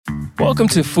Welcome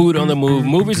to Food on the Move,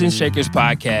 Movers and Shakers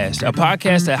podcast, a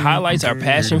podcast that highlights our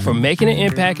passion for making an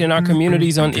impact in our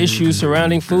communities on issues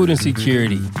surrounding food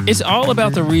insecurity. It's all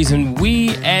about the reason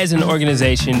we, as an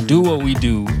organization, do what we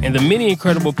do, and the many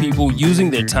incredible people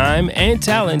using their time and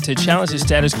talent to challenge the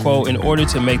status quo in order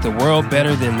to make the world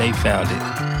better than they found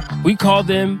it. We call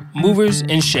them Movers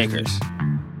and Shakers.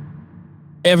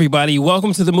 Everybody,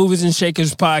 welcome to the Movers and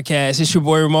Shakers podcast. It's your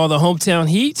boy Ramal, the Hometown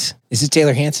Heat. This is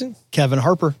Taylor Hanson, Kevin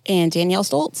Harper, and Danielle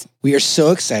Stoltz. We are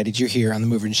so excited you're here on the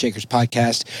Movers and Shakers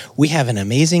podcast. We have an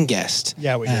amazing guest.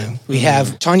 Yeah, we do. We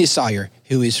have Tawnya Sawyer,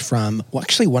 who is from,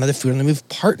 actually one of the Food on the Move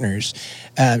partners.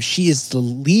 She is the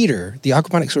leader, the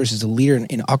aquaponics source is the leader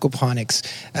in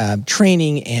aquaponics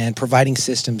training and providing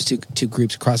systems to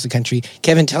groups across the country.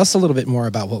 Kevin, tell us a little bit more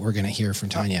about what we're going to hear from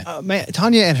Tawnya.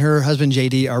 Tawnya and her husband,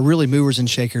 JD, are really movers and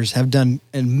shakers, have done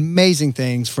amazing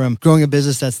things from growing a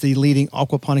business that's the leading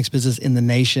aquaponics business in the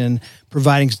nation,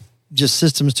 providing just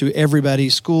systems to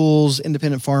everybody, schools,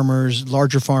 independent farmers,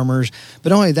 larger farmers. But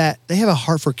not only that, they have a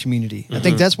heart for community. Mm-hmm. I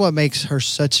think that's what makes her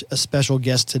such a special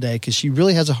guest today, because she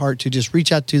really has a heart to just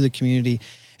reach out to the community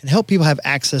and help people have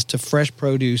access to fresh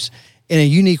produce in a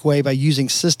unique way by using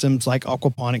systems like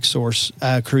Aquaponics Source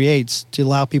creates to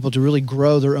allow people to really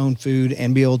grow their own food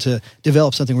and be able to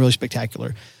develop something really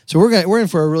spectacular. So we're in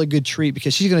for a really good treat,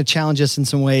 because she's going to challenge us in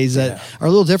some ways that are a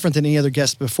little different than any other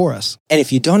guest before us. And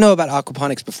if you don't know about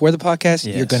aquaponics before the podcast,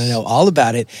 you're going to know all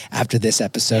about it after this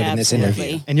episode and this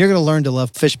interview. And you're going to learn to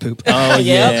love fish poop. Oh,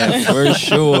 yeah, for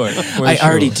sure. I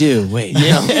already do. Wait.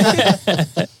 Yeah.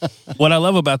 What I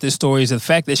love about this story is the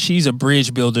fact that she's a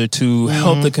bridge builder to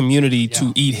help the community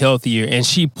to eat healthier, and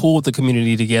she pulled the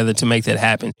community together to make that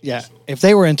happen. Yeah. If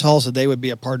they were in Tulsa, they would be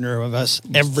a partner of us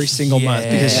every single month,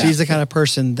 because she's the kind of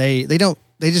person they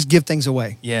just give things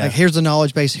away. Yeah. Like, here's the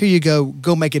knowledge base. Here you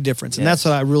go make a difference. And that's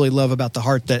what I really love about the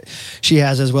heart that she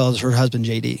has, as well as her husband,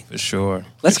 JD. For sure.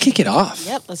 Let's kick it off.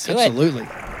 Yep, let's do Absolutely. it.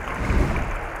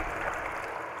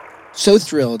 So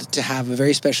thrilled to have a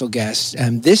very special guest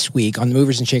this week on the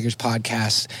Movers and Shakers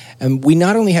podcast. We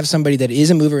not only have somebody that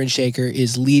is a mover and shaker,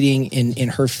 is leading in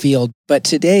her field, but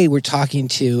today we're talking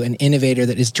to an innovator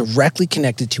that is directly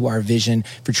connected to our vision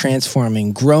for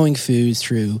transforming growing food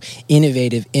through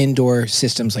innovative indoor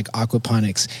systems like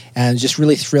aquaponics. And just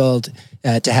really thrilled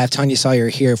to have Tawnya Sawyer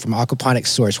here from Aquaponics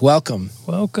Source. Welcome.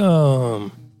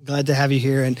 Welcome. Glad to have you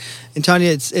here. And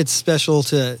Tawnya, it's special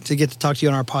to get to talk to you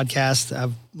on our podcast.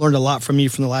 I've learned a lot from you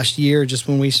from the last year, just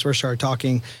when we first started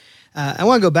talking. I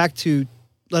want to go back to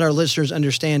let our listeners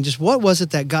understand just what was it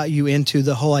that got you into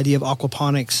the whole idea of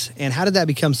aquaponics, and how did that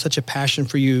become such a passion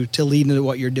for you to lead into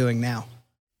what you're doing now?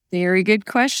 Very good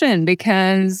question,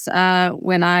 because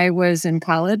when I was in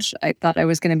college, I thought I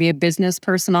was going to be a business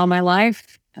person all my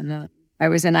life. And I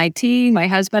was in IT. My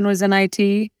husband was in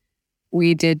IT.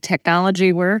 We did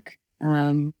technology work.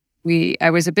 I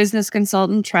was a business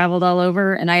consultant, traveled all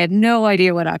over, and I had no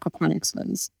idea what aquaponics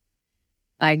was.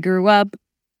 I grew up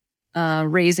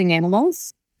raising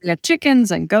animals. We had chickens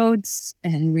and goats,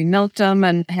 and we milked them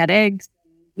and had eggs,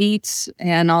 meat,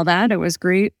 and all that. It was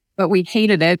great, but we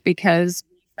hated it because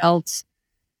we felt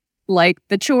like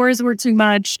the chores were too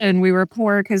much, and we were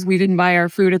poor because we didn't buy our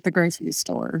food at the grocery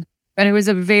store. But it was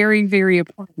a very, very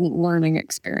important learning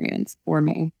experience for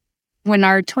me. When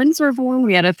our twins were born,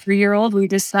 we had a 3-year-old. We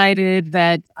decided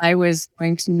that I was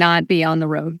going to not be on the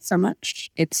road so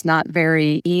much. It's not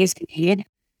very easy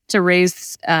to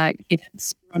raise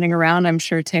kids running around. I'm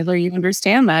sure, Taylor, you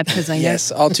understand that, because I know.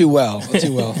 Yes, all too well.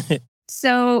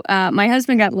 So my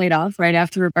husband got laid off right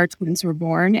after our twins were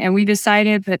born, and we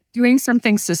decided that doing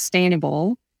something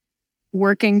sustainable,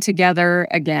 working together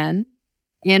again,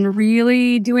 and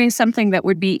really doing something that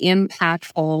would be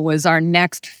impactful was our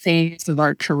next phase of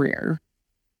our career.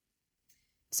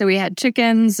 So we had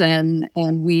chickens, and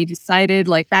we decided,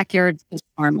 like, backyard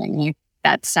farming. Like,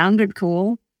 that sounded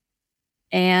cool.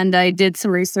 And I did some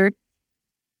research,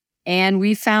 and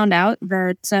we found out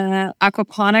that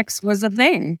aquaponics was a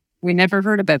thing. We never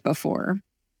heard of it before.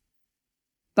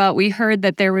 But we heard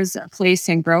that there was a place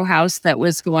in Grow House that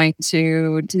was going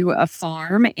to do a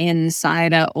farm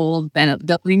inside an old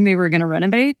building they were going to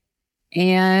renovate.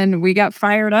 And we got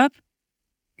fired up.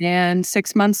 And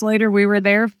 6 months later, we were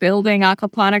there building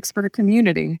aquaponics for the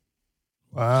community.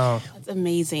 Wow. That's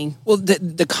amazing. Well,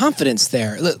 the confidence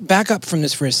there. Look, back up from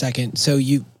this for a second. So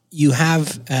you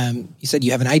have, you said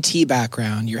you have an IT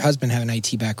background. Your husband have an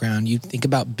IT background. You think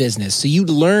about business. So you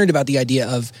learned about the idea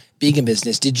of being in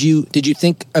business. Did you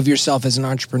think of yourself as an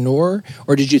entrepreneur,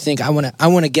 or did you think I want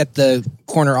to get the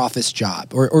corner office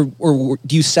job, or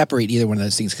do you separate either one of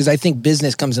those things? Because I think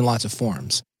business comes in lots of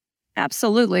forms.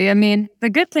 Absolutely. I mean, the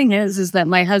good thing is that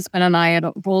my husband and I had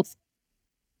both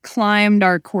climbed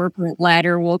our corporate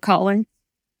ladder, we'll call it.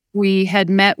 We had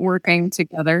met working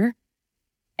together,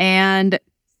 and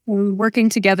working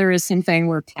together is something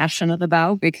we're passionate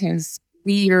about because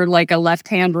we are like a left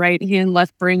hand, right hand,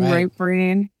 left brain, right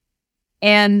brain.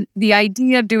 And the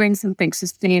idea of doing something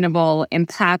sustainable,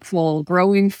 impactful,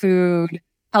 growing food,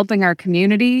 helping our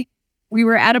community, we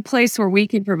were at a place where we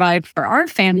could provide for our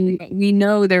family, but we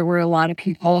know there were a lot of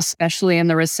people, especially in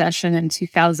the recession in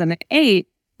 2008,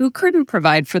 who couldn't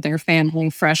provide for their family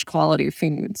fresh quality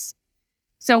foods.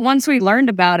 So once we learned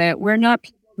about it, we're not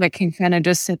people that can kind of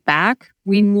just sit back.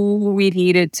 We knew we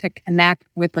needed to connect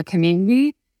with the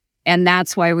community. And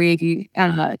that's why we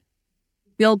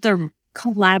built a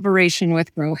collaboration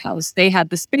with Grow House. They had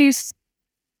the space.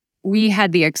 We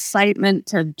had the excitement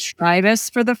to try this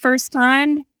for the first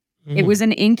time. It was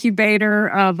an incubator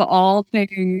of all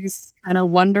things kind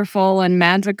of wonderful and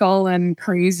magical and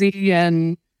crazy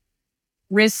and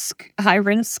high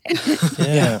risk.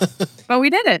 Yeah. But we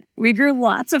did it. We grew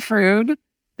lots of food.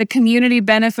 The community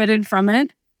benefited from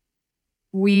it.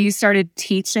 We started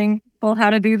teaching people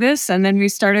how to do this. And then we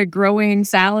started growing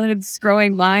salads,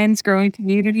 growing lines, growing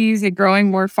communities, and growing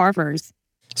more farmers.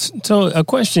 So a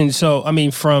question. So, I mean,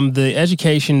 from the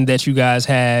education that you guys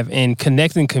have and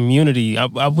connecting community, I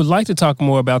would like to talk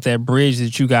more about that bridge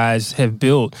that you guys have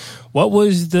built. What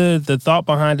was the thought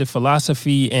behind the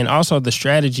philosophy and also the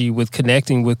strategy with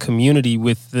connecting with community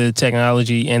with the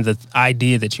technology and the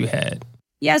idea that you had?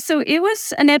 Yeah, so it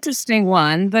was an interesting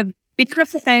one. The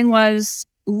beautiful thing was,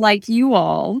 like you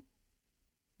all,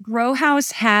 Grow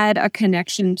House had a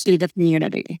connection to the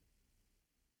community.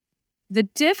 The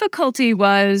difficulty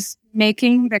was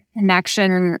making the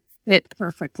connection fit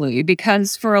perfectly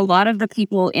because for a lot of the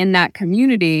people in that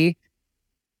community,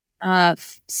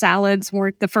 salads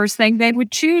weren't the first thing they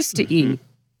would choose to eat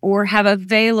or have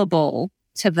available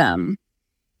to them.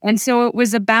 And so it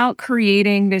was about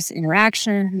creating this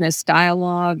interaction, this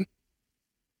dialogue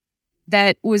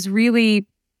that was really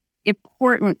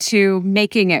important to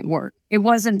making it work. It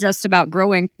wasn't just about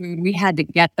growing food. We had to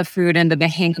get the food into the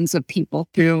hands of people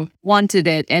who wanted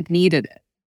it and needed it.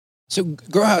 So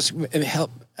Grow House, help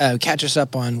catch us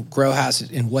up on Grow House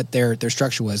and what their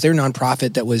structure was. They're a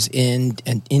nonprofit that was in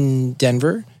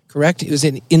Denver, correct? It was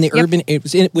in the urban. It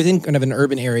was within kind of an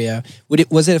urban area.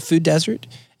 Was it a food desert?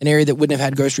 An area that wouldn't have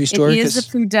had grocery stores? It is a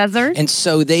food desert. And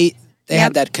so they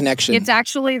had that connection. It's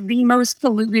actually the most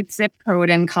polluted zip code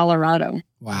in Colorado.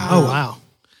 Wow. Oh, wow.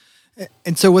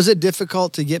 And so was it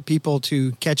difficult to get people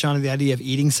to catch on to the idea of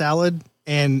eating salad?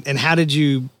 And how did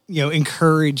you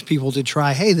encourage people to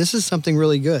try, hey, this is something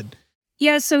really good?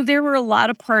 Yeah, so there were a lot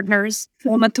of partners,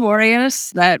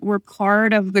 Notorious, that were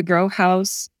part of the Grow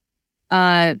House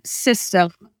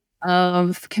system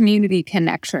of community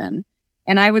connection.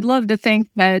 And I would love to think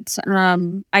that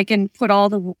I can put all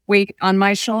the weight on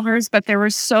my shoulders, but there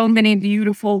were so many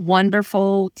beautiful,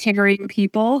 wonderful, caring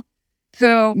people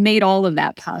who made all of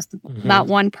that possible. Not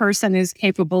one person is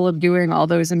capable of doing all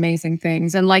those amazing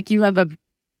things. And like you have an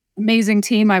amazing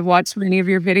team, I've watched many of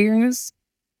your videos.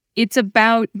 It's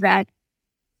about that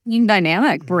team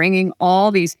dynamic, bringing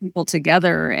all these people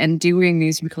together and doing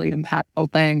these really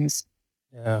impactful things.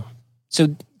 Yeah.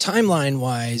 So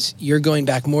timeline-wise, you're going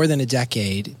back more than a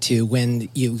decade to when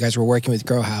you guys were working with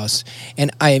Grow House.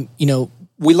 And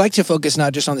we like to focus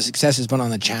not just on the successes, but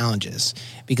on the challenges.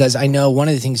 Because I know one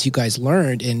of the things you guys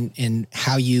learned in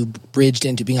how you bridged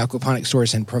into being aquaponics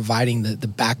source and providing the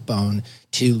backbone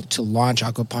to launch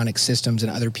aquaponics systems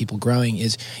and other people growing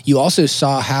is you also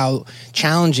saw how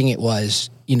challenging it was.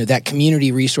 That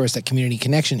community resource, that community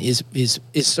connection is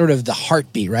sort of the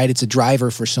heartbeat, right? It's a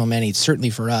driver for so many, certainly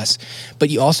for us. But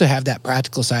you also have that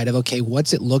practical side of, okay,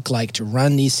 what's it look like to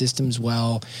run these systems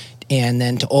well and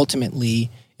then to ultimately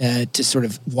to sort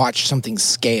of watch something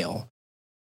scale.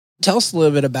 Tell us a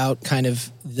little bit about kind of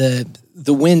the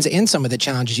wins and some of the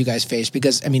challenges you guys face,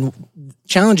 because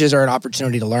challenges are an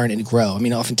opportunity to learn and grow.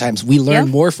 Oftentimes we learn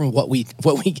more from what we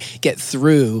get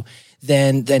through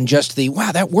than just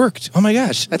wow, that worked. Oh my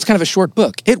gosh, that's kind of a short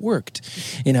book. It worked,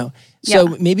 So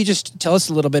maybe just tell us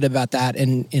a little bit about that,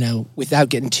 and without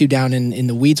getting too down in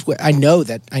the weeds. I know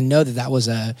that was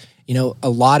a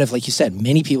lot of, like you said,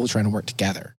 many people trying to work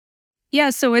together. Yeah,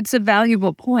 so it's a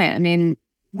valuable point.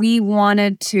 We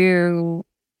wanted to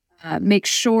make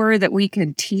sure that we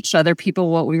could teach other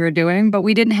people what we were doing, but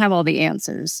we didn't have all the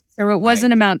answers. So it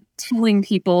wasn't about telling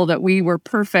people that we were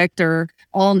perfect or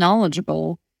all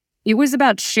knowledgeable. It was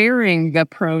about sharing the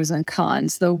pros and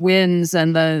cons, the wins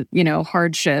and the,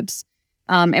 hardships.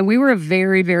 And we were a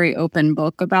very, very open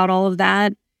book about all of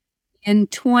that. In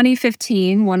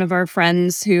 2015, one of our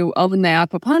friends who owned the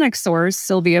aquaponics source,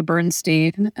 Sylvia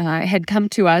Bernstein, had come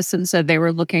to us and said they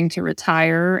were looking to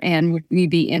retire and would we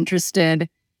be interested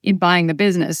in buying the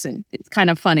business. And it's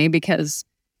kind of funny because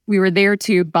we were there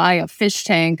to buy a fish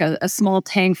tank, a small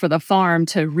tank for the farm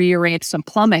to rearrange some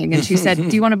plumbing. And she said,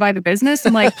 do you want to buy the business?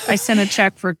 I'm like, I sent a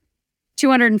check for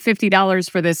 $250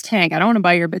 for this tank. I don't want to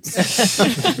buy your business.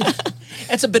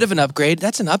 That's a bit of an upgrade.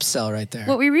 That's an upsell right there.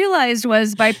 What we realized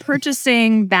was by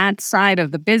purchasing that side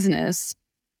of the business,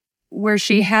 where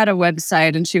she had a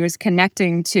website and she was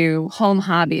connecting to home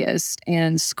hobbyists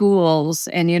and schools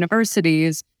and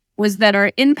universities, was that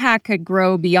our impact could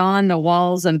grow beyond the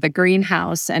walls of the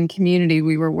greenhouse and community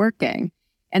we were working.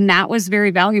 And that was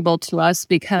very valuable to us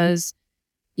because,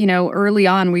 early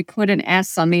on, we put an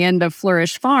S on the end of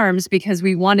Flourish Farms because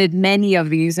we wanted many of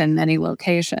these in many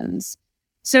locations.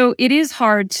 So it is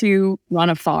hard to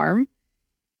run a farm.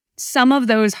 Some of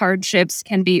those hardships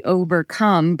can be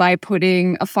overcome by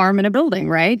putting a farm in a building,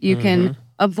 right? You can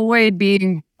avoid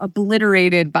being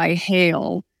obliterated by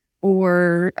hail,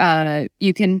 or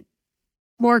you can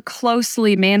more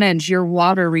closely manage your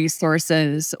water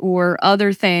resources or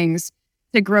other things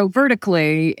to grow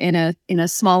vertically in a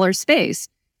smaller space.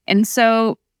 And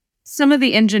so some of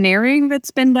the engineering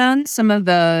that's been done, some of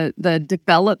the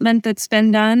development that's been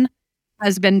done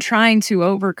has been trying to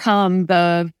overcome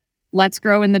the let's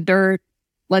grow in the dirt,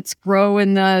 let's grow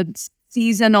in the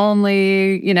season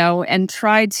only, and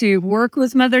try to work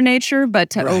with Mother Nature, but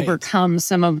to overcome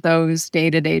some of those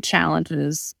day-to-day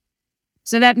challenges.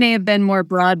 So that may have been more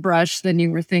broad brush than you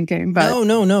were thinking. But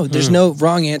No. There's no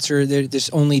wrong answer.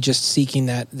 There's only just seeking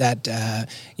that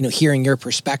hearing your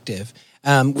perspective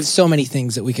with so many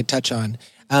things that we could touch on.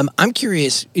 I'm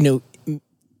curious,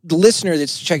 the listener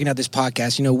that's checking out this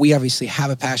podcast, we obviously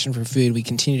have a passion for food. We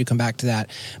continue to come back to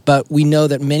that. But we know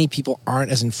that many people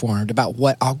aren't as informed about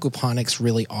what aquaponics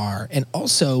really are and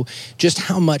also just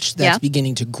how much that's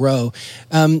beginning to grow.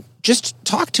 Just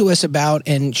talk to us about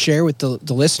and share with the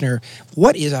listener,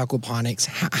 what is aquaponics?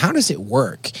 How does it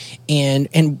work?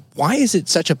 And why is it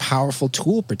such a powerful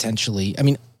tool potentially? I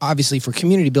mean, obviously for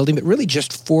community building, but really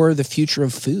just for the future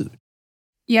of food.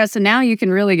 Yeah, so now you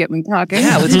can really get me talking.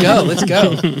 Yeah, let's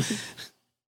go.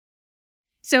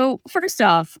 So first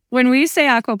off, when we say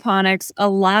aquaponics, a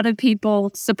lot of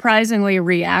people surprisingly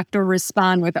react or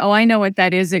respond with, oh, I know what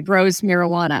that is. It grows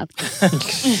marijuana.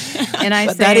 And I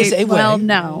say, well,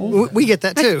 no. We get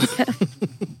that too.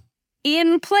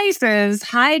 In places,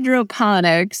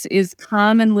 hydroponics is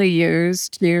commonly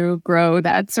used to grow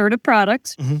that sort of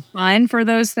product. Fine for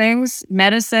those things.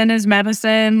 Medicine is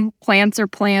medicine. Plants are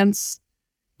plants.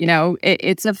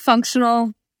 It's a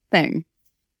functional thing.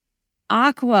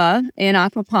 Aqua in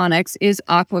aquaponics is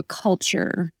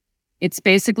aquaculture. It's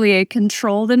basically a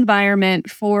controlled environment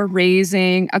for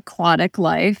raising aquatic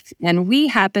life. And we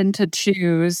happen to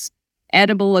choose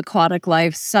edible aquatic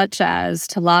life such as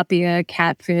tilapia,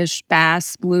 catfish,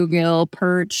 bass, bluegill,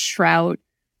 perch, trout,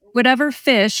 whatever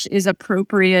fish is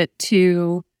appropriate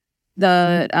to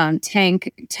the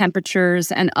tank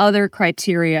temperatures and other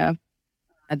criteria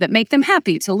that make them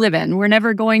happy to live in. We're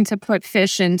never going to put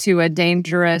fish into a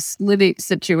dangerous living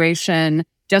situation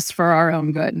just for our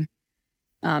own good.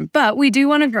 But we do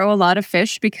want to grow a lot of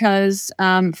fish because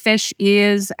fish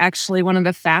is actually one of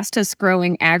the fastest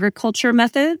growing agriculture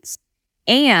methods.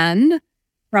 And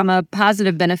from a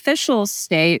positive beneficial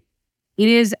state, it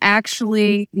is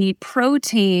actually the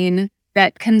protein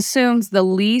that consumes the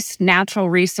least natural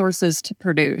resources to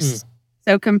produce.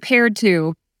 So compared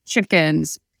to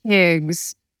chickens,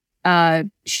 pigs,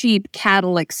 sheep,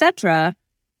 cattle, etc.,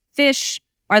 fish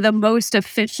are the most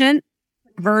efficient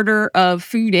converter of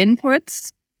food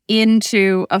inputs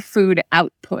into a food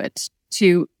output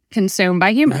to consume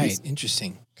by humans. Right,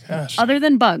 interesting. Gosh. Other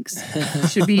than bugs. We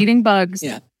should be eating bugs.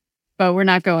 Yeah. But we're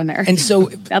not going there. And so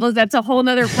that's a whole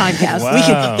nother podcast.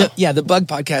 Wow. The bug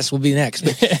podcast will be next.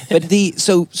 But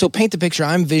so paint the picture.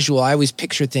 I'm visual. I always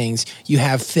picture things. You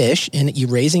have fish, and you're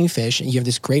raising fish, and you have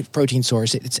this great protein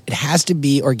source. It has to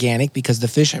be organic because the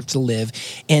fish have to live.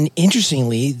 And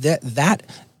interestingly,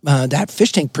 that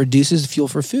fish tank produces fuel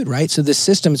for food, right? So the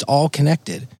system is all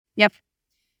connected. Yep.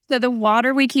 So the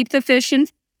water, we keep the fish in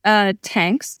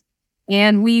tanks.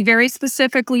 And we very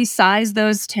specifically size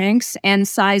those tanks and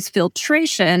size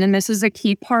filtration, and this is a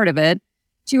key part of it,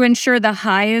 to ensure the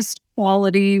highest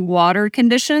quality water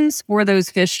conditions for those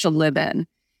fish to live in.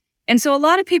 And so a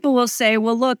lot of people will say,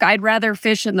 well, look, I'd rather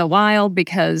fish in the wild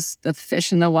because the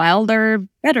fish in the wild are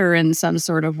better in some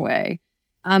sort of way.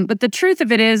 But the truth of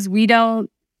it is we don't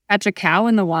catch a cow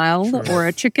in the wild or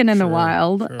a chicken in the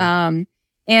wild.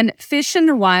 And fish in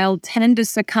the wild tend to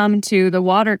succumb to the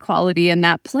water quality in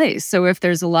that place. So if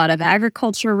there's a lot of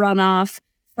agriculture runoff,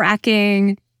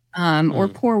 fracking, or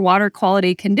poor water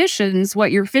quality conditions,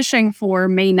 what you're fishing for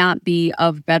may not be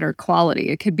of better quality.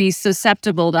 It could be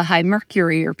susceptible to high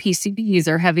mercury or PCBs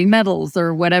or heavy metals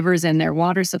or whatever's in their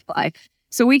water supply.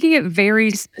 So we can get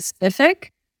very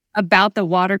specific about the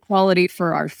water quality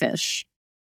for our fish.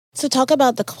 So talk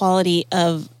about the quality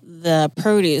of the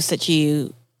produce that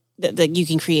you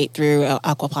can create through an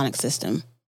aquaponics system.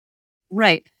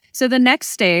 Right. So the next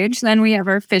stage, then we have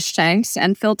our fish tanks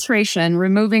and filtration,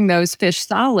 removing those fish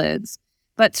solids.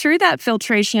 But through that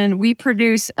filtration, we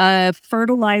produce a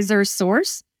fertilizer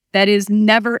source that is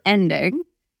never ending,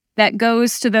 that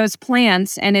goes to those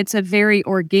plants, and it's a very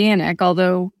organic,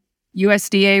 although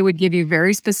USDA would give you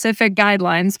very specific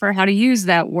guidelines for how to use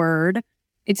that word.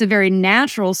 It's a very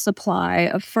natural supply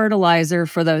of fertilizer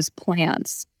for those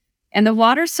plants. And the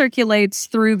water circulates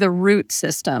through the root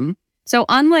system. So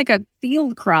unlike a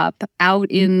field crop out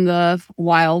in the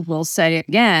wild, we'll say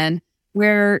again,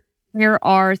 where there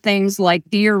are things like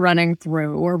deer running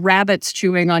through or rabbits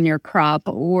chewing on your crop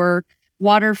or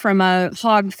water from a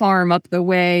hog farm up the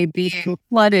way being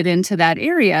flooded into that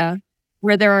area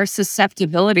where there are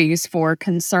susceptibilities for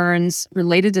concerns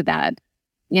related to that.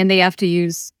 And they have to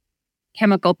use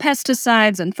chemical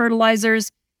pesticides and fertilizers.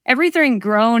 Everything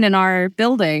grown in our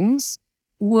buildings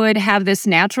would have this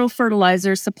natural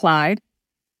fertilizer supplied.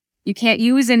 You can't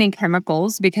use any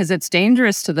chemicals because it's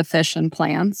dangerous to the fish and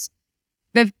plants.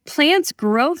 The plants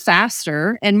grow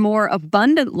faster and more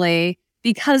abundantly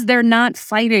because they're not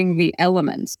fighting the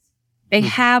elements. They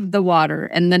have the water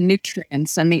and the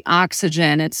nutrients and the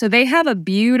oxygen. And so they have a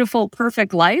beautiful,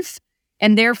 perfect life,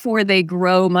 and therefore they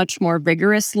grow much more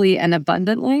vigorously and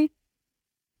abundantly.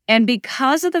 And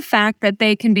because of the fact that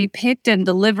they can be picked and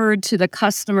delivered to the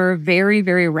customer very,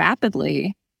 very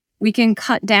rapidly, we can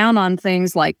cut down on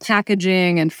things like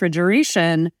packaging and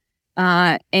refrigeration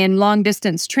and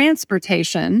long-distance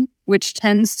transportation, which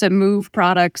tends to move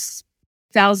products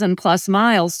 1,000+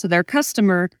 miles to their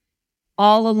customer,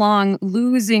 all along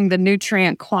losing the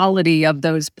nutrient quality of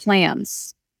those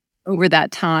plants over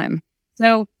that time.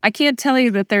 So I can't tell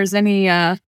you that there's any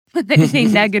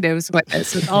negatives with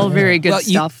this. It's all very good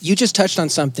stuff. You just touched on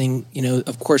something,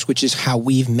 of course, which is how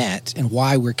we've met and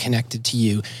why we're connected to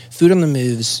you. Food on the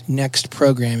Move's next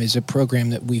program is a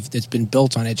program that's been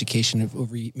built on education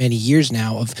over many years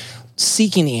now of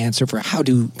seeking the answer for how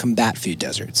to combat food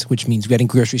deserts, which means getting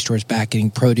grocery stores back,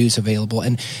 getting produce available.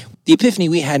 And the epiphany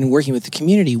we had in working with the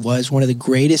community was one of the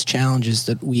greatest challenges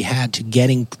that we had to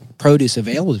getting produce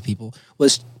available to people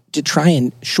was to try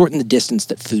and shorten the distance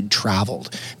that food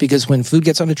traveled. Because when food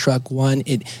gets on a truck,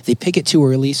 they pick it too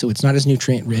early, so it's not as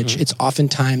nutrient rich. Mm-hmm. It's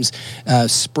oftentimes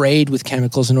sprayed with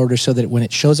chemicals in order so that when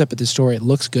it shows up at the store, it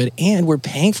looks good. And we're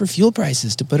paying for fuel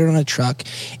prices to put it on a truck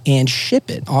and ship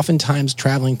it, oftentimes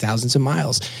traveling thousands of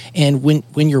miles. And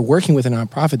when you're working with a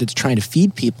nonprofit that's trying to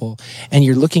feed people, and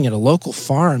you're looking at a local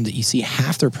farm that you see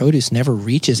half their produce never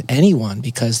reaches anyone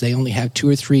because they only have 2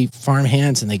 or 3 farm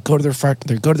hands, and they go to their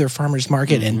farmer's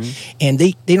market, and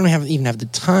they don't even have the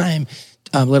time,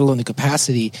 let alone the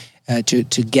capacity to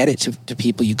get it to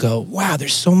people. You go, wow,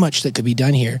 there's so much that could be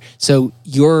done here. So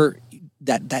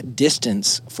that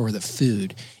distance for the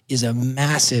food is a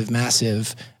massive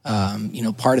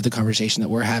part of the conversation that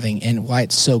we're having, and why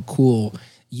it's so cool.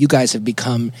 You guys have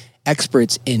become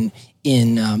experts in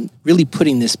really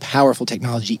putting this powerful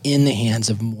technology in the hands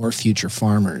of more future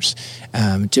farmers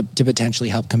to potentially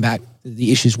help combat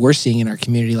the issues we're seeing in our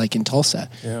community, like in Tulsa.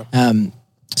 Yeah.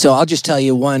 So I'll just tell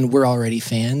you, we're already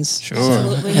fans. Sure.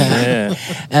 Absolutely.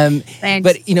 Thanks.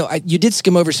 But, you did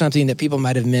skim over something that people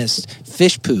might have missed.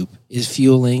 Fish poop is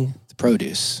fueling the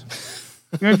produce.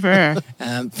 I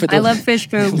love fish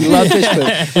poop. We love fish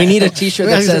poop. We need a T-shirt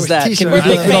that says that. Can we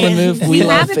make it on the move? We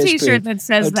love have a fish T-shirt poop. that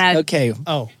says that. Okay.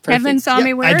 Oh, perfect. Kevin saw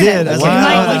me wear I it. did. Okay.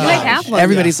 Wow. You might have one.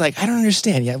 Everybody's like, I don't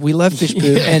understand. Yeah, we love fish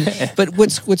poop. But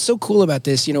what's so cool about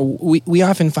this, we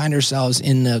often find ourselves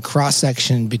in the cross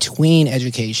section between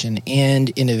education and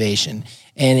innovation.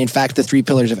 And in fact, the 3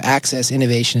 pillars of access,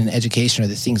 innovation, and education are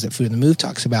the things that Food on the Move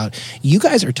talks about. You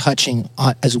guys are touching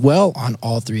as well on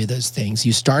all 3 of those things.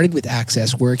 You started with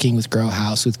access, working with Grow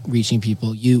House, with reaching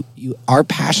people. You are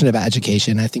passionate about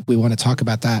education. I think we want to talk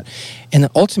about that. And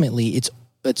ultimately, it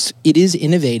is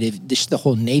innovative. The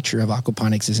whole nature of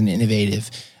aquaponics is an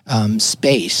innovative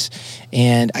space.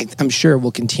 And I'm sure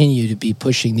we'll continue to be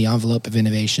pushing the envelope of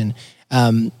innovation.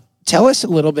 Tell us a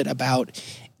little bit about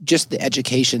just the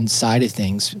education side of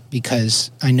things,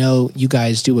 because I know you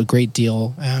guys do a great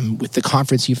deal with the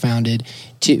conference you founded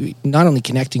to not only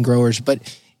connecting growers,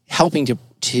 but helping to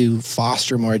to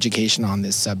foster more education on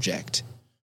this subject?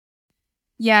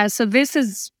 Yeah, so this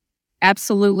is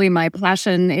absolutely my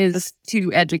passion, is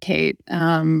to educate.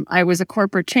 I was a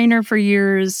corporate trainer for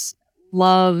years,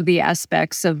 love the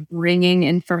aspects of bringing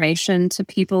information to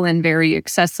people in very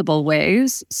accessible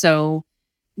ways. So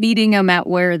meeting them at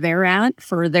where they're at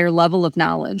for their level of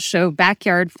knowledge. So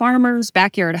backyard farmers,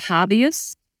 backyard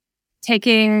hobbyists,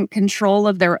 taking control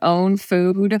of their own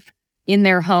food in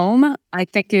their home, I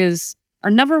think is our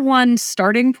number one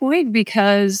starting point,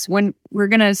 because when we're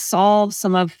going to solve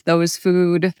some of those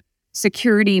food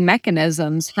security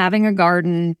mechanisms, having a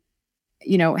garden,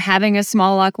 having a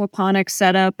small aquaponics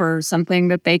setup or something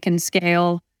that they can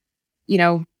scale,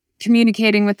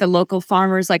 communicating with the local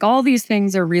farmers, like all these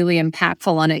things are really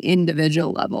impactful on an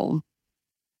individual level.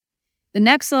 The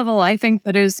next level I think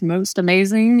that is most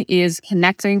amazing is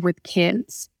connecting with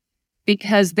kids,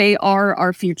 because they are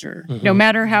our future. Mm-hmm. No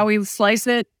matter how we slice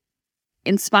it,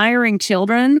 inspiring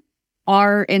children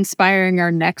are inspiring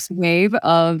our next wave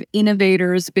of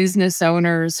innovators, business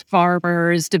owners,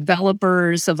 farmers,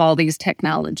 developers of all these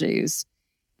technologies.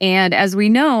 And as we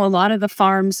know, a lot of the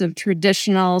farms of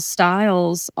traditional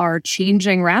styles are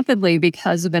changing rapidly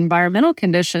because of environmental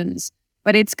conditions.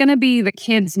 But it's going to be the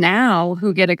kids now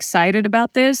who get excited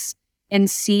about this and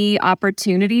see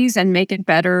opportunities and make it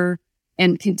better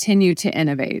and continue to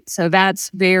innovate. So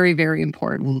that's very, very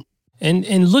important.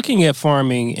 And looking at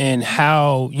farming and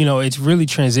how, it's really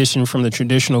transitioned from the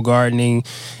traditional gardening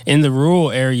in the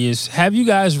rural areas, have you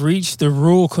guys reached the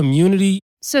rural community?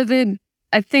 So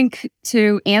I think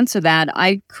to answer that,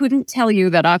 I couldn't tell you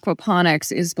that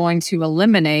aquaponics is going to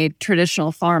eliminate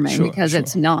traditional farming, because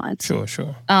it's not.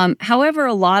 Sure. However,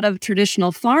 a lot of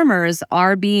traditional farmers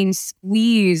are being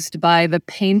squeezed by the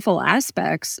painful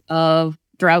aspects of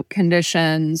drought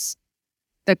conditions,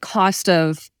 the cost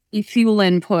of fuel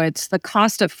inputs, the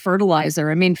cost of fertilizer.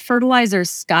 I mean, fertilizer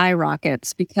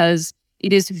skyrockets because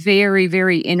it is very,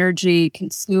 very energy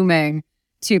consuming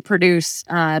to produce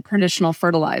traditional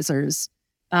fertilizers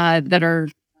that are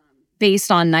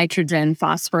based on nitrogen,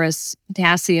 phosphorus,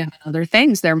 potassium, and other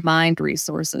things. They're mined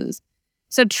resources.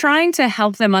 So trying to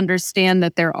help them understand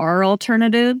that there are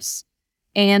alternatives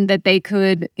and that they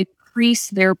could increase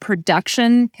their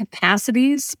production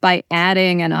capacities by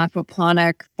adding an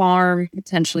aquaponic farm,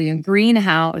 potentially a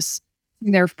greenhouse, to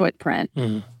their footprint.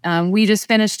 Mm-hmm. We just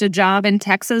finished a job in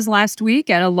Texas last week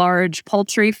at a large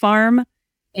poultry farm,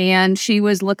 and she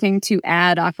was looking to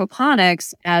add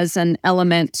aquaponics as an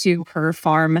element to her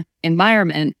farm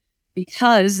environment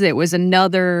because it was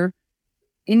another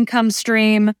income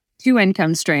stream, 2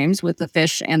 income streams with the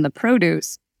fish and the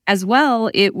produce. As well,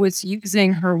 it was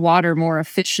using her water more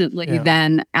efficiently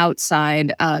than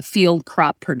outside field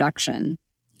crop production.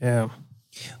 Yeah.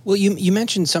 Well, you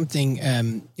mentioned something,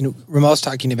 Ramal's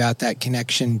talking about that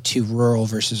connection to rural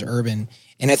versus urban.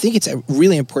 And I think it's a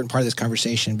really important part of this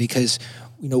conversation because,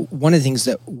 one of the things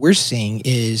that we're seeing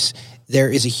is there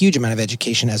is a huge amount of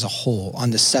education as a whole on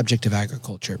the subject of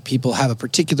agriculture. People have a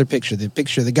particular picture, the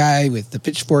picture of the guy with the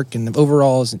pitchfork and the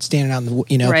overalls and standing out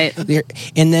in the, right.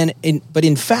 And then, but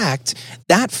in fact,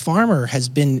 that farmer has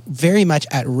been very much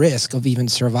at risk of even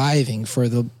surviving for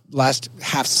the last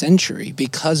half century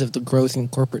because of the growth in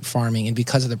corporate farming and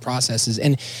because of the processes.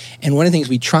 And one of the things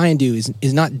we try and do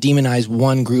is not demonize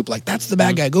one group like that's the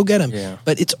bad guy, go get him. Yeah.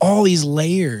 But it's all these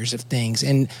layers of things.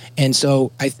 And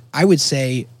so I would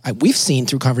say we've seen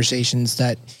through conversations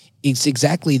that it's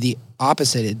exactly the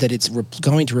opposite, that it's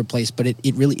going to replace, but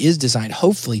it really is designed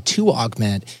hopefully to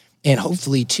augment and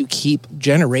hopefully to keep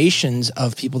generations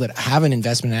of people that have an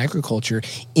investment in agriculture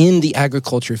in the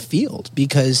agriculture field.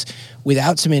 Because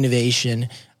without some innovation,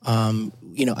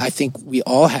 I think we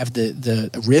all have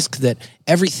the risk that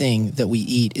everything that we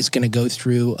eat is going to go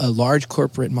through a large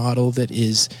corporate model that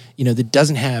is, that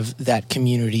doesn't have that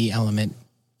community element.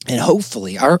 And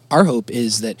hopefully, our hope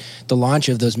is that the launch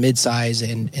of those mid-size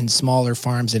and smaller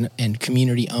farms and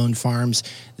community-owned farms,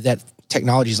 that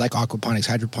technologies like aquaponics,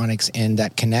 hydroponics, and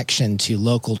that connection to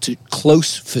local, to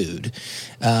close food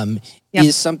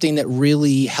is something that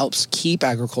really helps keep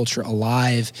agriculture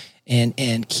alive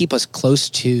and keep us close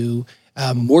to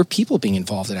more people being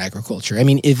involved in agriculture. I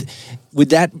mean, do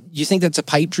you think that's a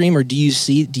pipe dream, or do you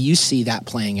see that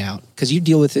playing out? Because you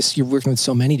deal with this, you're working with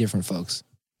so many different folks.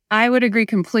 I would agree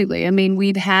completely. I mean,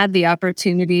 we've had the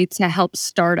opportunity to help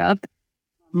start up a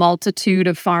multitude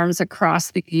of farms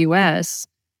across the U.S.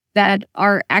 that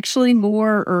are actually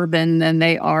more urban than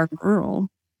they are rural.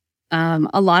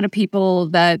 A lot of people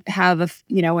that have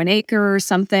an acre or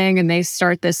something, and they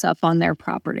start this up on their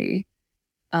property.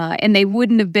 And they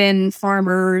wouldn't have been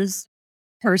farmers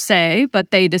per se,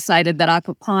 but they decided that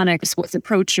aquaponics was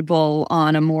approachable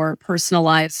on a more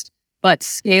personalized but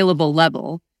scalable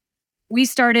level. We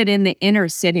started in the inner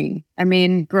city. I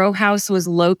mean, Grow House was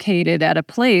located at a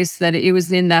place that it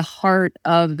was in the heart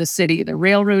of the city, the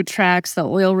railroad tracks, the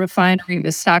oil refinery,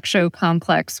 the stock show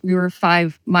complex. We were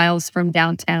 5 miles from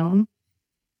downtown.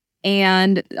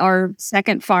 And our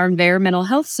second farm there, Mental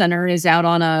Health Center, is out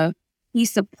on a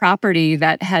piece of property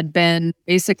that had been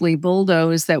basically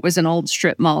bulldozed that was an old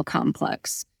strip mall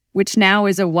complex, which now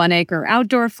is a 1-acre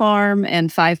outdoor farm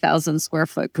and 5,000 square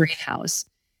foot greenhouse.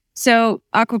 So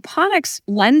aquaponics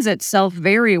lends itself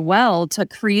very well to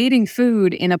creating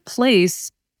food in a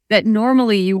place that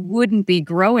normally you wouldn't be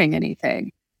growing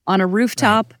anything. On a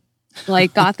rooftop,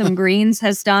 like Gotham Greens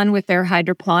has done with their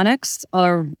hydroponics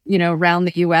or, around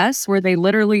the US, where they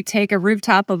literally take a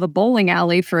rooftop of a bowling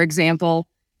alley, for example,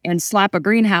 and slap a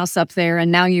greenhouse up there,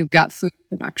 and now you've got food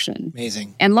production.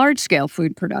 Amazing. And large-scale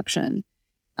food production.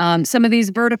 Some of these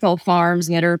vertical farms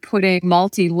that are putting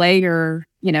multi-layer,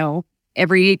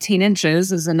 every 18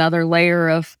 inches is another layer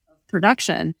of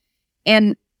production.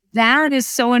 And that is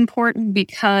so important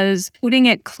because putting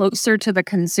it closer to the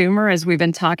consumer, as we've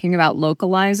been talking about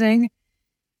localizing,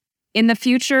 in the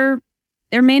future,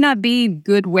 there may not be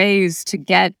good ways to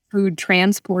get food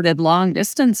transported long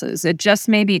distances. It just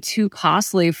may be too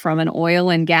costly from an oil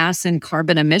and gas and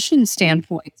carbon emission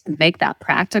standpoint to make that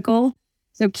practical.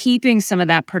 So keeping some of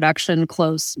that production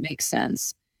close makes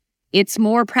sense. It's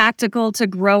more practical to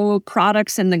grow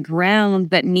products in the ground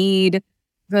that need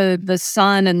the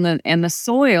sun and the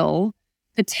soil,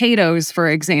 potatoes, for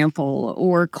example,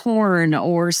 or corn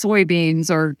or soybeans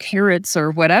or carrots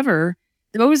or whatever.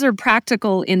 Those are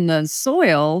practical in the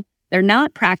soil. They're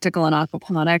not practical in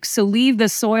aquaponics. So leave the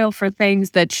soil for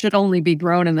things that should only be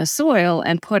grown in the soil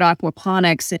and put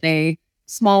aquaponics in a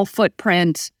small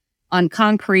footprint on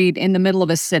concrete in the middle of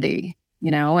a city,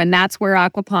 and that's where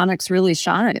aquaponics really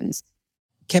shines.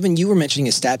 Kevin, you were mentioning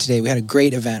a stat today. We had a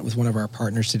great event with one of our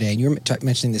partners today, and you were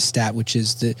mentioning this stat, which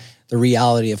is the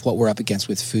reality of what we're up against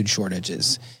with food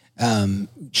shortages.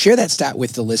 Share that stat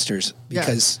with the listeners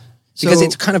because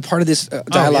it's kind of part of this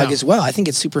dialogue as well. I think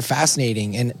it's super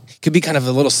fascinating and could be kind of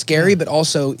a little scary, but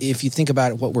also if you think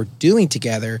about what we're doing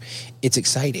together, it's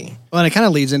exciting. Well, and it kind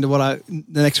of leads into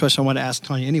the next question I want to ask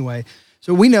Tawnya anyway.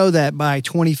 So we know that by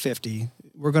 2050,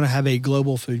 we're going to have a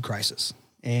global food crisis.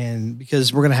 And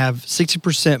because we're going to have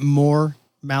 60% more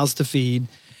mouths to feed,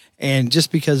 and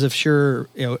just because of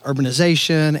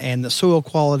urbanization and the soil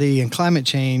quality and climate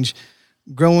change,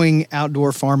 growing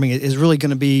outdoor farming is really going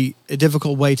to be a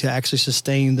difficult way to actually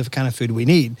sustain the kind of food we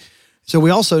need. So we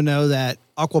also know that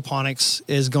aquaponics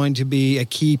is going to be a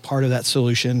key part of that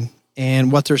solution.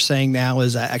 And what they're saying now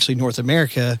is that actually North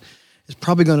America is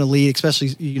probably going to lead, especially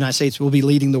the United States, will be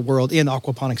leading the world in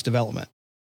aquaponics development.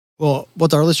 Well,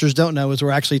 what our listeners don't know is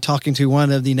we're actually talking to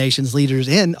one of the nation's leaders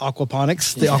in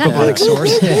aquaponics, the aquaponics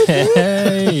source.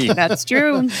 Hey. That's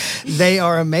true. They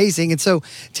are amazing. And so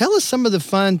tell us some of the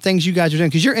fun things you guys are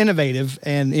doing, because you're innovative.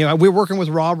 And we're working with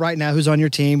Rob right now, who's on your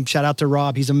team. Shout out to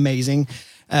Rob. He's amazing.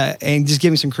 And just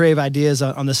giving some creative ideas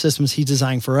on the systems he's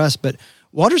designed for us. But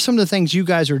what are some of the things you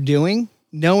guys are doing,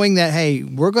 knowing that, hey,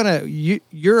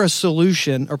 you're a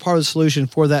solution or part of the solution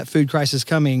for that food crisis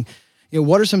coming?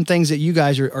 What are some things that you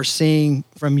guys are seeing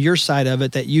from your side of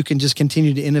it that you can just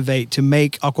continue to innovate to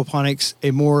make aquaponics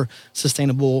a more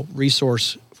sustainable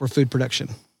resource for food production?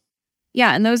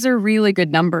 Yeah, and those are really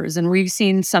good numbers. And we've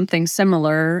seen something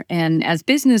similar. And as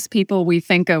business people, we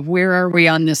think of where are we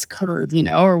on this curve?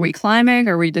 Are we climbing?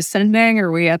 Are we descending?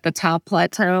 Are we at the top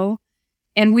plateau?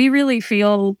 And we really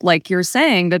feel like you're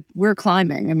saying that we're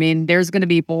climbing. I mean, there's going to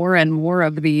be more and more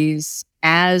of these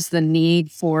as the need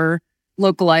for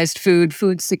localized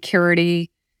food security,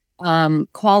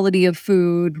 quality of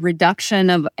food,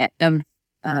 reduction of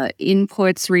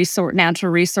inputs,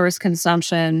 natural resource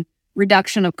consumption,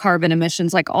 reduction of carbon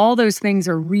emissions. Like all those things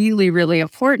are really, really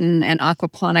important. And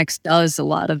aquaponics does a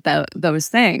lot of those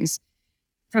things.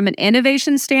 From an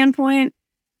innovation standpoint,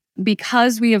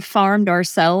 because we have farmed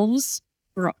ourselves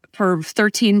for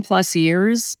 13 plus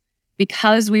years,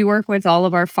 because we work with all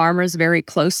of our farmers very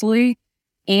closely,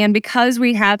 and because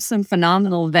we have some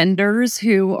phenomenal vendors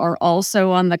who are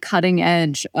also on the cutting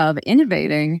edge of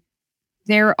innovating,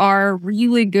 there are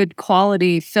really good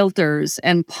quality filters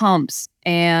and pumps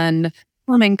and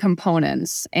plumbing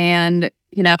components. And,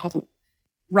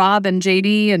 Rob and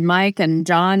JD and Mike and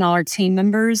John, all our team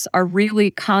members, are really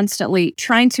constantly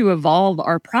trying to evolve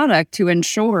our product to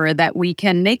ensure that we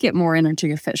can make it more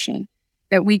energy efficient,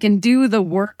 that we can do the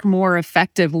work more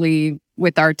effectively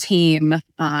with our team,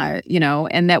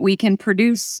 and that we can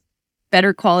produce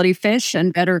better quality fish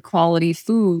and better quality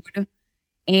food.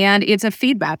 And it's a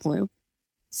feedback loop.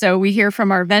 So we hear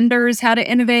from our vendors how to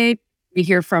innovate. We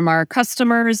hear from our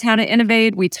customers how to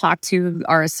innovate. We talk to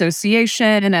our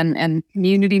association and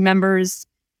community members.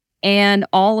 And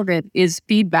all of it is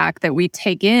feedback that we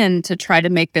take in to try to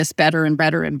make this better and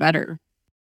better and better.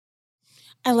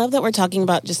 I love that we're talking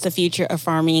about just the future of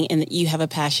farming and that you have a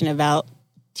passion about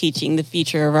teaching the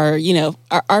future of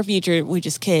our future, which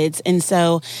is kids. And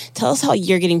so tell us how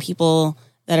you're getting people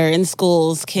that are in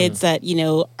schools, kids that,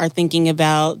 are thinking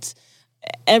about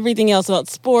everything else about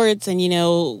sports and,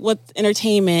 what's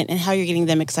entertainment and how you're getting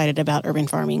them excited about urban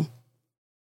farming.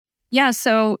 Yeah.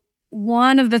 So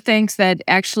one of the things that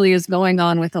actually is going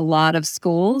on with a lot of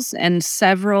schools and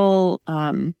several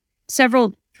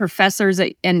professors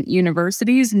and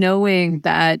universities, knowing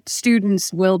that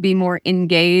students will be more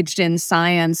engaged in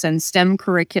science and STEM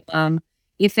curriculum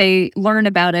if they learn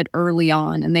about it early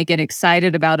on and they get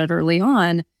excited about it early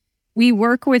on. We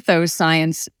work with those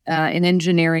science and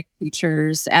engineering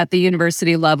teachers at the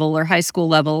university level or high school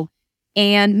level,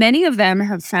 and many of them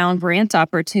have found grant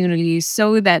opportunities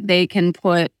so that they can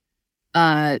put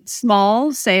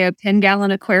small, say a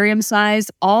 10-gallon aquarium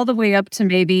size, all the way up to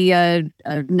maybe a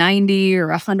 90 or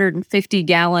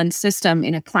 150-gallon system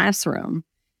in a classroom.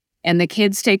 And the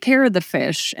kids take care of the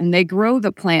fish and they grow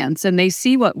the plants and they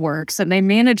see what works and they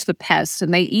manage the pests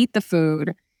and they eat the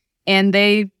food. And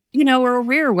they, are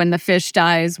aware when the fish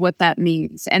dies, what that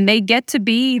means. And they get to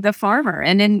be the farmer.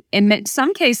 And in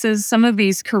some cases, some of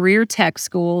these career tech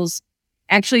schools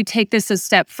actually take this a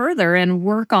step further and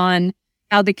work on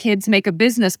how the kids make a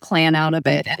business plan out of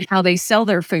it and how they sell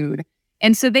their food.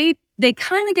 And so they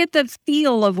kind of get the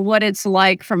feel of what it's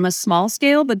like from a small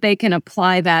scale, but they can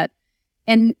apply that.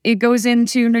 And it goes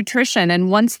into nutrition. And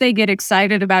once they get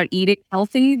excited about eating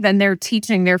healthy, then they're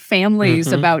teaching their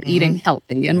families about eating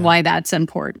healthy and why that's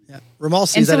important. Yeah. Ramal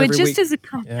sees that every week. And so it just is a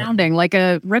compounding, like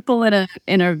a ripple in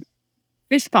a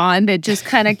fish pond. It just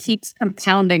kind of keeps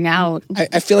compounding out.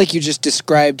 I feel like you just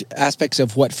described aspects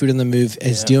of what Food on the Move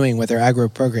is doing with our agro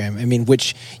program. I mean,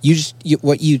 which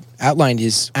what you outlined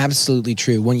is absolutely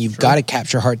true. When you've got to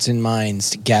capture hearts and minds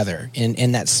together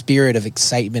in that spirit of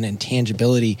excitement and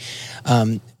tangibility.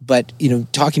 But,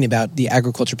 talking about the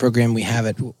agriculture program we have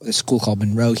at a school called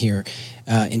Monroe here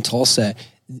in Tulsa,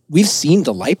 we've seen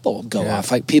the light bulb go off.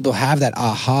 Like people have that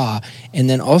aha, and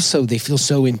then also they feel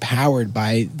so empowered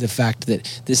by the fact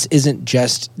that this isn't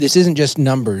just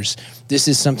numbers. This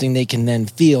is something they can then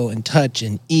feel and touch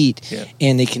and eat,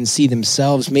 and they can see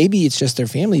themselves. Maybe it's just their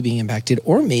family being impacted,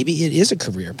 or maybe it is a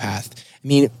career path. I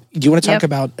mean, do you want to talk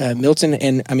about Milton?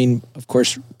 And I mean, of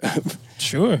course,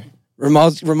 sure.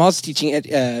 Ramal's teaching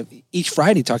at each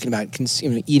Friday, talking about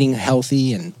eating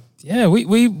healthy and. Yeah,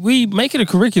 we make it a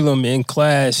curriculum in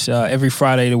class every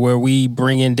Friday to where we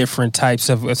bring in different types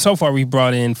of. So far, we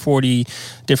brought in 40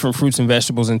 different fruits and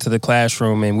vegetables into the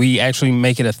classroom, and we actually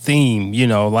make it a theme,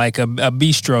 like a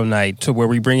bistro night, to where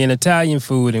we bring in Italian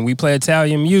food and we play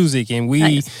Italian music and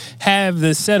we have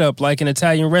the setup like an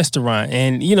Italian restaurant,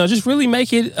 and just really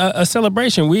make it a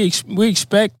celebration. We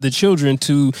expect the children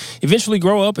to eventually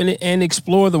grow up and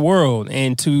explore the world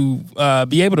and to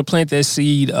be able to plant that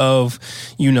seed of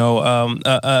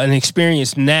an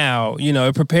experience now.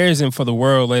 It prepares them for the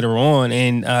world later on,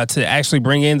 and to actually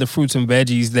bring in the fruits and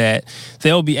veggies that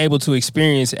they'll be able to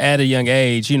experience at a young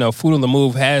age. Food on the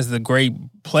Move has the great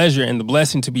pleasure and the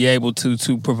blessing to be able to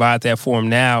provide that for them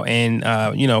now and,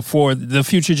 for the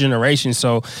future generations.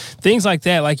 So things like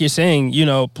that, like you're saying,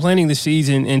 planting the seeds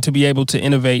and to be able to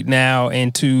innovate now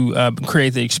and to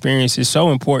create the experience is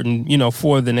so important,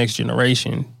 for the next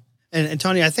generation. And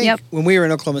Tawnya, I think when we were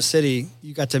in Oklahoma City,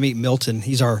 you got to meet Milton.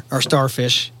 He's our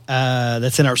starfish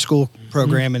that's in our school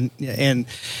program. And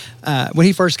when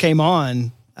he first came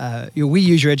on, we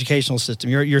use your educational system,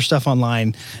 your stuff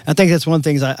online. I think that's one of the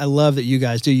things I love that you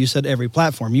guys do. You said every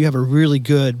platform. You have a really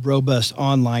good, robust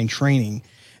online training.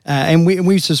 And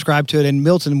we subscribe to it. And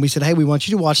Milton, we said, hey, we want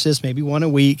you to watch this maybe one a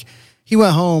week. He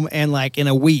went home and in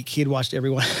a week he had watched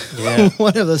every one,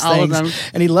 one of those things,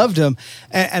 and he loved them.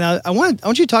 And I want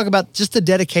you to talk about just the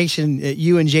dedication that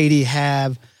you and JD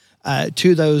have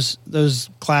to those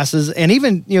classes, and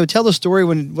even tell the story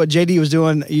what JD was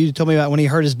doing. You told me about when he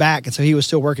hurt his back, and so he was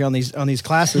still working on these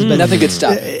classes. But nothing good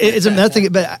stuff. It's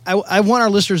nothing. But I want our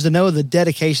listeners to know the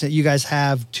dedication that you guys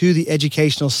have to the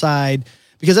educational side.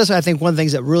 Because that's, I think, one of the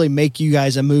things that really make you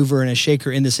guys a mover and a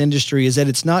shaker in this industry is that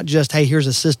it's not just, hey, here's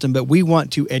a system, but we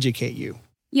want to educate you.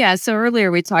 Yeah, so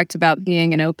earlier we talked about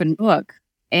being an open book,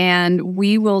 and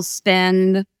we will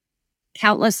spend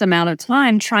countless amount of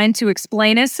time trying to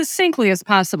explain as succinctly as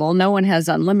possible. No one has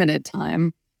unlimited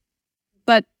time.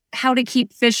 But how to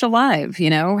keep fish alive,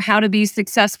 how to be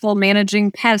successful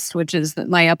managing pests, which is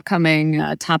my upcoming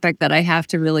topic that I have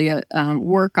to really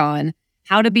work on,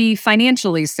 how to be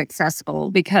financially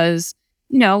successful, because,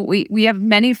 we have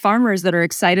many farmers that are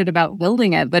excited about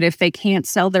building it, but if they can't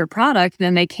sell their product,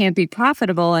 then they can't be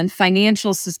profitable. And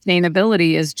financial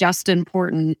sustainability is just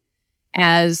important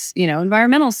as,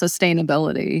 environmental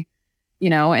sustainability,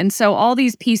 and so all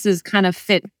these pieces kind of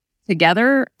fit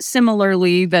together.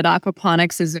 Similarly, that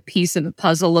aquaponics is a piece of the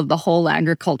puzzle of the whole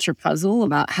agriculture puzzle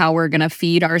about how we're going to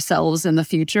feed ourselves in the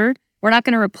future. We're not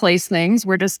going to replace things.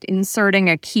 We're just inserting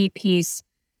a key piece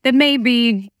that may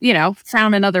be,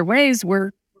 found in other ways.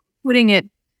 We're putting it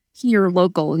here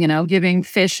local, giving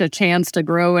fish a chance to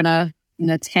grow in a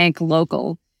tank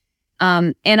local.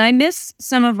 And I miss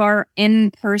some of our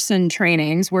in-person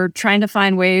trainings. We're trying to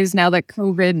find ways now that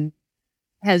COVID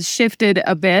has shifted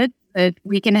a bit that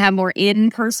we can have more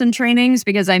in-person trainings,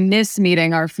 because I miss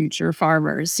meeting our future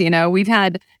farmers. We've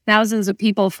had thousands of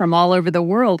people from all over the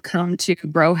world come to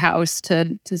Grow House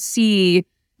to see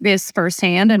this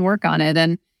firsthand and work on it.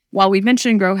 And while we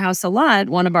mentioned Grow House a lot,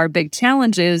 one of our big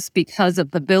challenges, because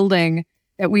of the building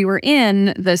that we were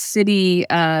in, the city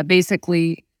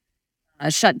basically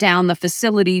shut down the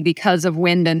facility because of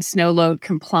wind and snow load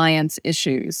compliance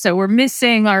issues. So we're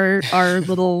missing our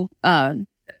little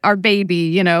our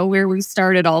baby, where we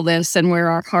started all this and where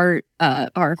our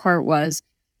heart was.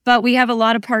 But we have a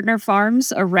lot of partner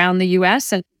farms around the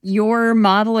U.S. and your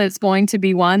model is going to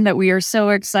be one that we are so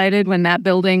excited when that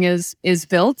building is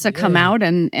built to come out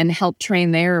and help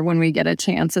train there when we get a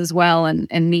chance as well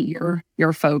and meet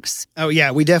your folks. Oh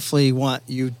yeah, we definitely want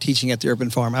you teaching at the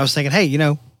urban farm. I was thinking, hey,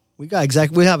 we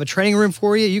have a training room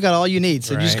for you. You got all you need.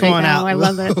 So just come on out. I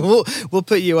love it. We'll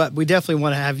put you up. We definitely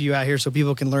want to have you out here so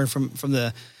people can learn from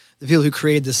the people who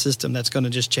created the system that's going to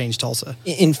just change Tulsa.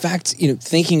 In fact,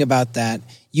 thinking about that,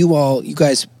 you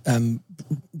guys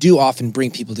do often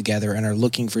bring people together and are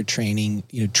looking for training,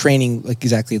 training like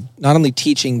exactly, not only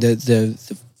teaching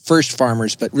the first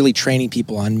farmers, but really training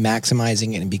people on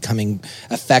maximizing it and becoming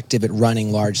effective at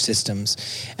running large systems.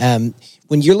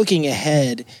 When you're looking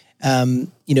ahead, what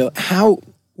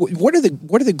are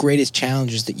the greatest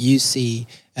challenges that you see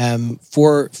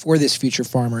for this future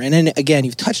farmer? And then again,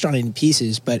 you've touched on it in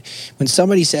pieces, but when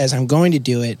somebody says, I'm going to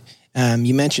do it,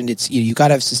 you mentioned it's you got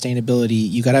to have sustainability,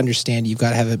 you got to understand, you've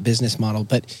got to have a business model.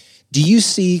 But do you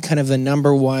see kind of the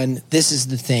number one, this is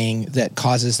the thing that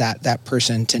causes that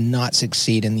person to not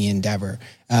succeed in the endeavor?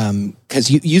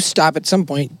 Because you stop at some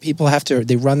point, people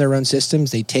they run their own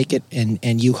systems, they take it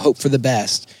and you hope for the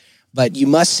best. But you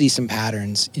must see some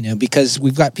patterns, because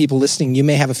we've got people listening. You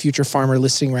may have a future farmer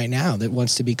listening right now that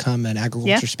wants to become an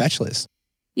agriculture specialist.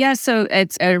 Yeah, so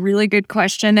it's a really good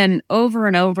question. And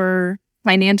over,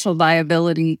 financial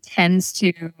viability tends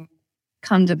to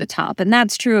come to the top. And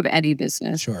that's true of any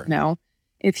business. Sure.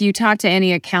 If you talk to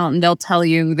any accountant, they'll tell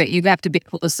you that you have to be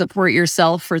able to support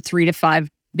yourself for 3 to 5,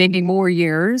 maybe more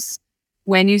years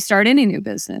when you start any new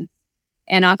business.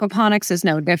 And aquaponics is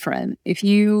no different. If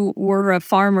you were a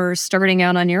farmer starting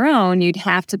out on your own, you'd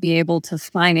have to be able to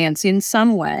finance in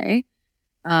some way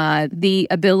the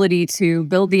ability to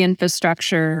build the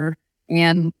infrastructure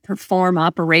and perform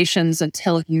operations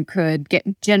until you could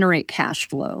generate cash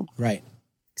flow. Right.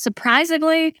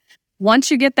 Surprisingly,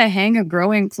 once you get the hang of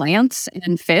growing plants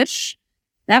and fish,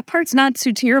 that part's not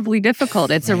too terribly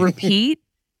difficult. It's a repeat.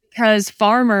 Because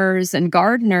farmers and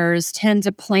gardeners tend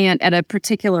to plant at a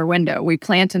particular window. We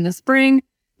plant in the spring,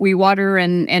 we water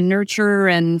and nurture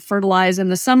and fertilize in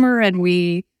the summer, and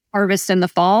we harvest in the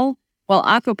fall. Well,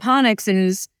 aquaponics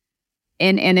is,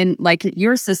 in like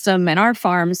your system and our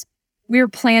farms, we're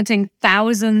planting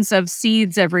thousands of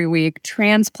seeds every week,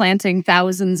 transplanting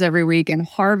thousands every week, and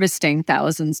harvesting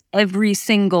thousands every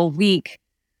single week,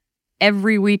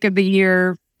 every week of the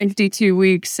year. 52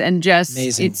 weeks, and just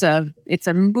amazing. It's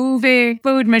a moving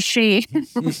food machine.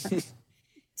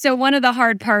 So one of the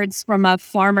hard parts from a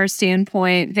farmer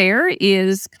standpoint there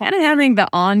is kind of having the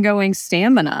ongoing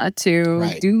stamina to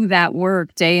do that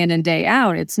work day in and day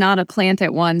out. It's not a plant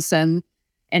at once and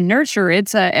nurture.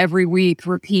 It's a every week,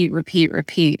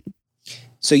 repeat.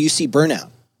 So you see burnout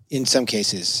in some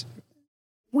cases.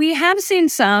 We have seen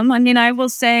some. I mean, I will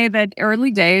say that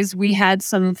early days, we had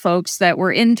some folks that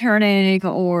were interning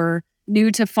or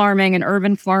new to farming, and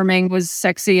urban farming was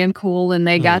sexy and cool. And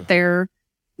they got their,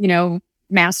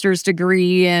 master's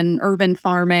degree in urban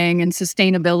farming and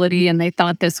sustainability. And they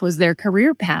thought this was their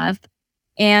career path.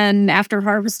 And after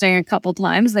harvesting a couple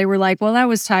times, they were like, well, that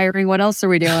was tiring. What else are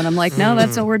we doing? I'm like, no,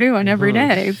 that's what we're doing every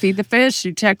day. Feed the fish,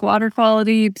 you check water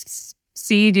quality,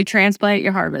 seed, you transplant,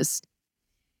 you harvest.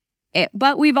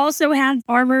 But we've also had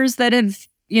farmers that have,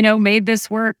 made this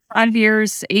work 5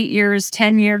 years, 8 years,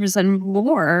 10 years and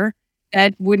more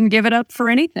that wouldn't give it up for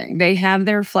anything. They have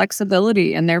their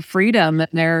flexibility and their freedom and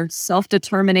their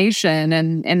self-determination,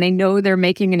 and they know they're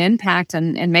making an impact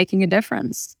and making a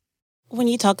difference. When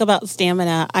you talk about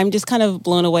stamina, I'm just kind of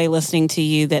blown away listening to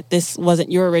you that this wasn't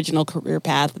your original career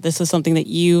path, but this was something that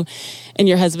you and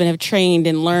your husband have trained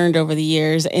and learned over the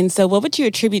years. And so what would you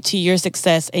attribute to your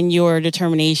success and your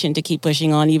determination to keep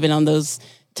pushing on even on those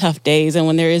tough days and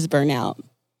when there is burnout?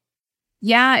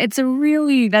 Yeah, that's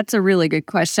a really good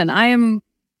question. I am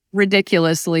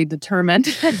ridiculously determined.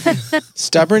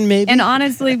 Stubborn, maybe? And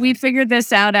honestly, we figured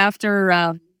this out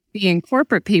after being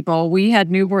corporate people. We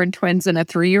had newborn twins and a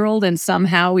 3-year-old, and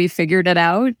somehow we figured it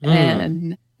out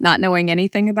and not knowing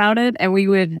anything about it. And we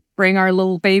would bring our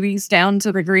little babies down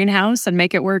to the greenhouse and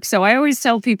make it work. So I always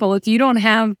tell people, if you don't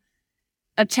have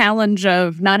a challenge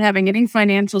of not having any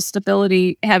financial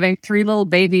stability, having 3 little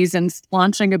babies and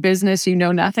launching a business you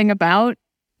know nothing about,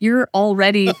 you're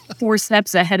already 4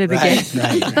 steps ahead of the game.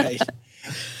 Right.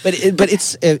 But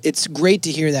it's great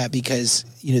to hear that, because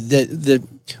the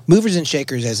movers and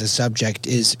shakers as a subject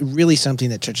is really something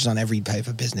that touches on every type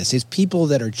of business. It's people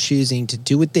that are choosing to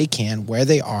do what they can where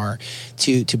they are,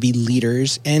 to be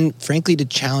leaders, and frankly to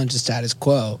challenge the status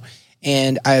quo.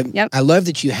 And I love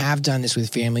that you have done this with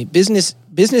family. Business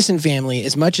and family,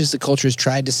 as much as the culture has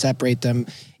tried to separate them,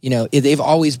 they've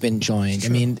always been joined.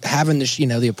 Sure. I mean, having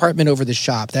the apartment over the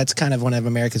shop, that's kind of one of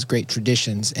America's great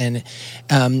traditions. And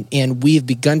we've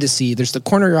begun to see there's the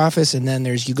corner office, and then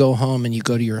there's you go home and you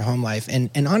go to your home life.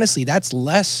 And honestly, that's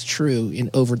less true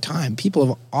over time. People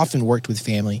have often worked with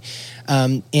family.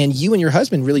 And you and your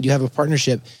husband really do have a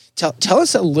partnership. Tell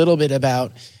us a little bit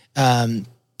about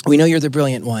we know you're the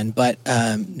brilliant one, but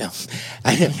no.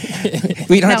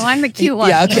 I'm the cute one.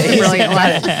 Yeah, okay. The brilliant one.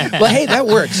 Well, hey, that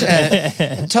works.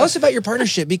 Tell us about your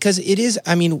partnership, because it is,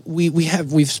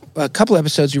 we've a couple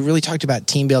episodes, we really talked about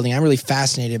team building. I'm really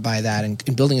fascinated by that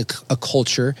and building a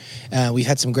culture. We've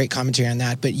had some great commentary on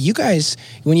that. But you guys,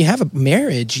 when you have a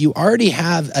marriage, you already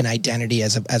have an identity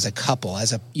as a couple,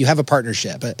 you have a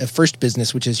partnership, a first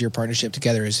business, which is your partnership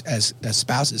together as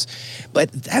spouses.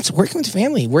 But that's working with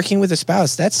family, working with a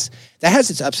spouse. That has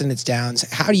its ups and its downs.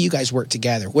 How do you guys work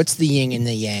together? What's the yin and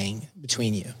the yang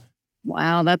between you?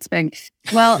 Wow, that's big.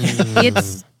 Well,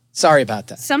 it's... Sorry about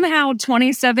that. Somehow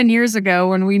 27 years ago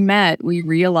when we met, we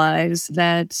realized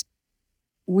that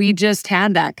we just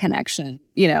had that connection.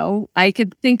 I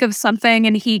could think of something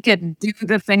and he could do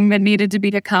the thing that needed to be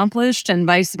accomplished, and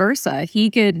vice versa. He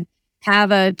could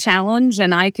have a challenge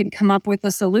and I could come up with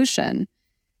a solution.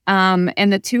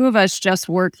 And the two of us just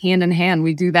work hand in hand.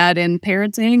 We do that in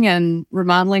parenting and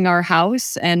remodeling our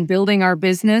house and building our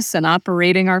business and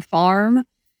operating our farm.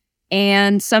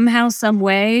 And somehow, some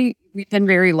way, we've been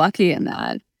very lucky in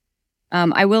that.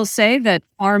 I will say that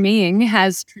farming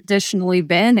has traditionally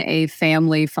been a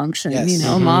family function. Yes.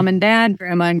 Mom and dad,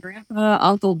 grandma and grandpa,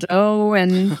 Uncle Joe,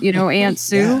 and, Aunt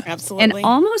Sue. Yeah, absolutely. And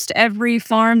almost every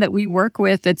farm that we work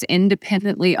with that's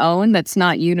independently owned, that's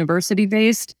not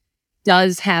university-based,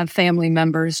 does have family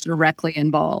members directly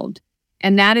involved.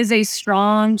 And that is a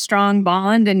strong, strong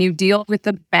bond, and you deal with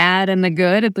the bad and the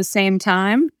good at the same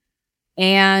time.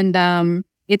 And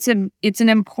it's an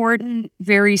important,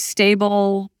 very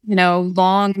stable,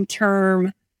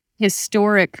 long-term,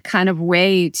 historic kind of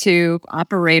way to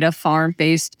operate a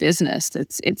farm-based business.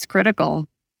 It's critical.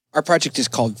 Our project is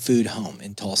called Food Home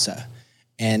in Tulsa.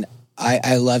 And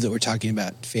I love that we're talking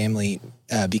about family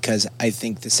because I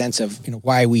think the sense of,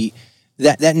 why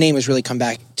that name has really come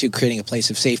back to creating a place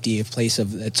of safety, a place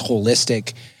that's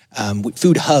holistic.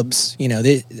 Food hubs,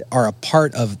 they are a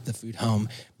part of the food home.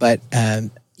 But,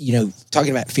 talking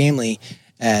about family,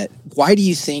 why do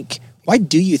you think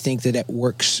that it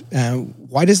works?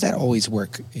 Why does that always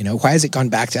work? Why has it gone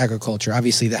back to agriculture?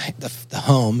 Obviously, the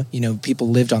home, people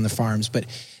lived on the farms, but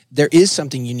there is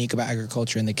something unique about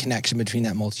agriculture and the connection between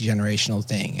that multi-generational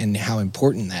thing and how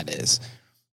important that is.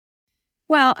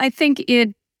 Well, I think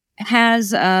it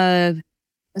has a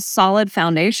solid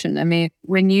foundation. I mean,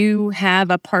 when you have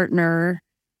a partner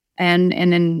and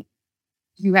then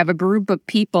you have a group of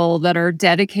people that are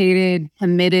dedicated,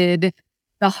 committed,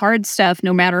 the hard stuff,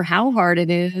 no matter how hard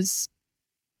it is,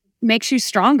 makes you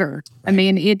stronger. Right. I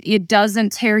mean, it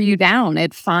doesn't tear you down.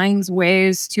 It finds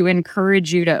ways to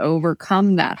encourage you to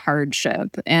overcome that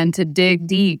hardship and to dig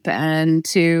deep and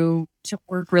to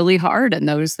work really hard in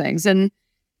those things and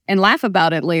laugh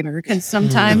about it later. Because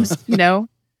sometimes, we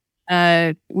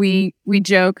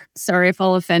joke, sorry if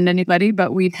I'll offend anybody,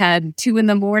 but we've had 2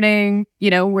 a.m,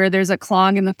 where there's a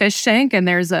clog in the fish tank and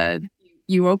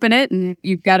you open it and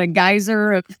you've got a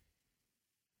geyser of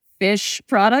fish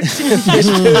product.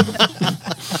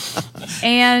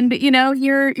 And,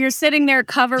 you're sitting there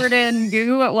covered in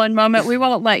goo at one moment. We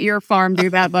won't let your farm do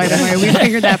that, by the way. We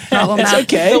figured that problem out.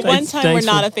 Okay. But one time we're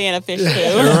not a fan of fish too.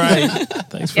 Right.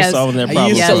 Thanks for solving that problem. I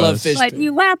used to love fish. But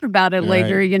you laugh about it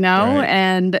later, Right.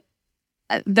 and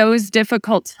those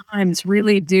difficult times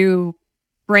really do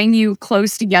bring you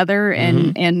close together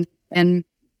and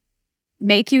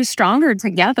make you stronger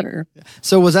together.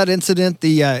 So was that incident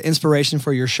the inspiration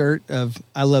for your shirt of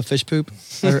 "I love fish poop"?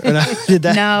 Or did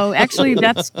that? No, actually,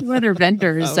 that's two other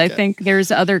vendors. Okay. I think there's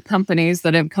other companies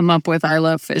that have come up with "I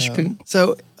love fish poop."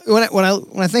 So when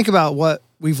I think about what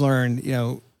we've learned,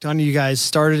 Tawnya, you guys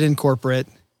started in corporate,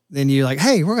 then you're like,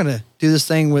 hey, we're gonna do this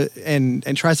thing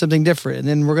and try something different, and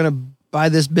then we're gonna buy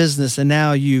this business, and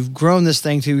now you've grown this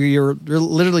thing to you're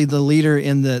literally the leader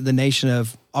in the nation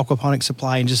of aquaponic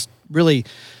supply and just really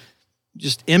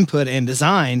just input and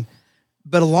design.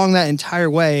 But along that entire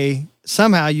way,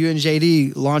 somehow you and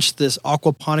JD launched this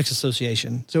Aquaponics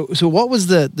Association. So what was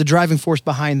the driving force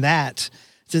behind that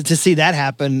to see that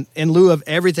happen in lieu of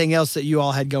everything else that you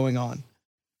all had going on?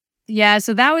 Yeah,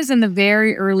 so that was in the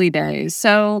very early days.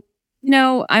 So,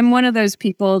 I'm one of those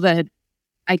people that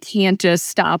I can't just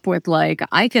stop with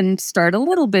I can start a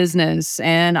little business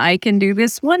and I can do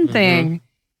this one thing.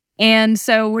 And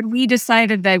so when we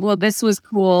decided that, this was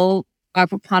cool,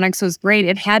 aquaponics was great,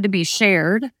 it had to be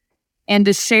shared. And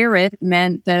to share it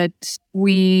meant that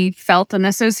we felt an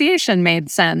association made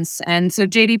sense. And so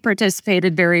JD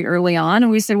participated very early on.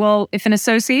 And we said, well, if an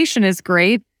association is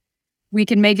great, we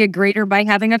can make it greater by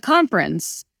having a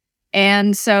conference.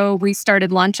 And so we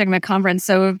started launching the conference.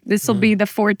 So this will be the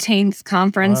 14th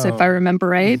conference, if I remember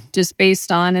right, just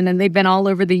based on, and then they've been all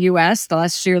over the U.S. The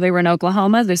last year they were in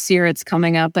Oklahoma. This year it's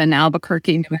coming up in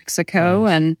Albuquerque, New Mexico,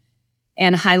 and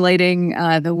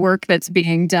highlighting the work that's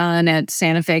being done at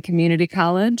Santa Fe Community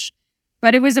College.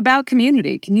 But it was about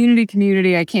community.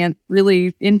 I can't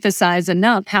really emphasize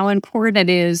enough how important it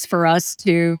is for us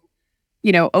to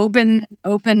open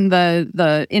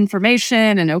the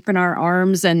information and open our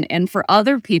arms and for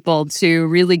other people to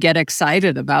really get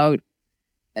excited about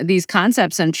these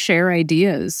concepts and share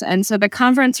ideas. And so the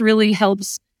conference really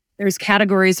helps. There's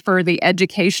categories for the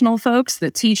educational folks,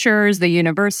 the teachers, the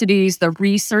universities, the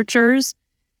researchers.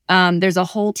 There's a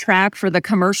whole track for the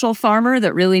commercial farmer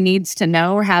that really needs to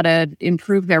know how to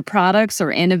improve their products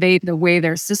or innovate the way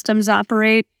their systems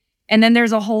operate. And then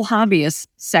there's a whole hobbyist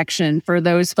section for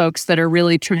those folks that are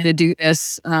really trying to do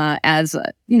this as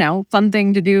a, fun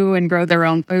thing to do and grow their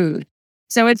own food.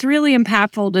 So it's really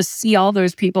impactful to see all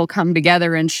those people come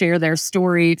together and share their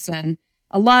stories, and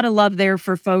a lot of love there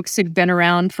for folks who've been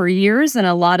around for years and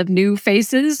a lot of new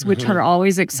faces, which are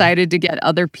always excited to get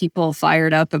other people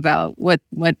fired up about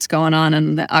what's going on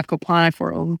in the aquaponic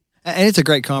world. And it's a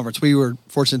great conference. We were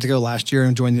fortunate to go last year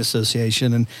and join the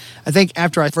association. And I think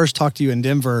after I first talked to you in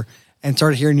Denver and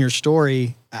started hearing your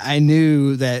story, I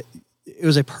knew that it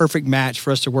was a perfect match for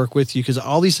us to work with you, because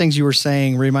all these things you were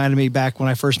saying reminded me back when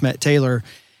I first met Taylor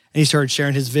and he started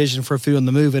sharing his vision for Food on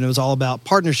the Move. And it was all about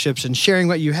partnerships and sharing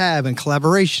what you have and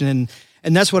collaboration.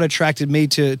 And that's what attracted me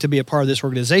to be a part of this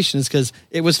organization, is because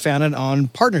it was founded on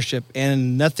partnership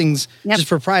and nothing's just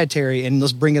proprietary, and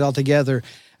let's bring it all together.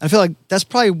 I feel like that's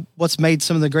probably what's made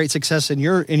some of the great success in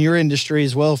your industry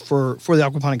as well for the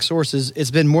aquaponic sources. It's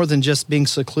been more than just being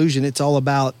seclusion. It's all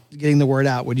about getting the word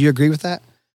out. Would you agree with that?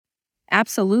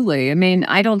 Absolutely. I mean,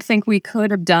 I don't think we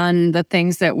could have done the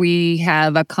things that we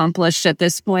have accomplished at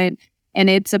this point. And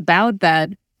it's about that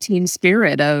team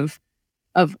spirit of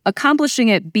accomplishing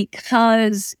it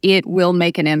because it will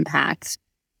make an impact.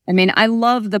 I mean, I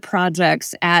love the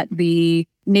projects at the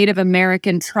Native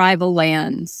American tribal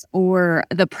lands, or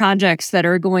the projects that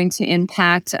are going to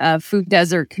impact a food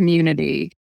desert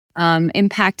community,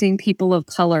 impacting people of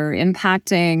color,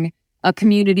 impacting a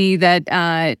community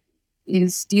that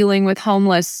is dealing with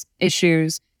homeless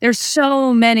issues. There's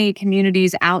so many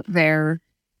communities out there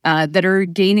that are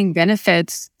gaining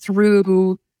benefits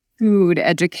through food,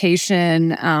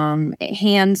 education,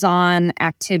 hands-on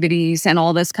activities, and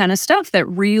all this kind of stuff that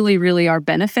really, really are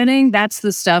benefiting. That's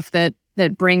the stuff that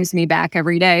brings me back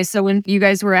every day. So when you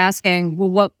guys were asking,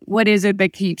 well, what is it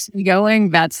that keeps me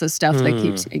going? That's the stuff that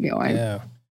keeps me going. Yeah.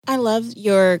 I love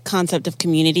your concept of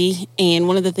community. And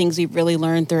one of the things we've really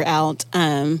learned throughout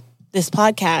this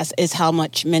podcast is how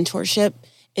much mentorship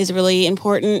is really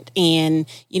important, and,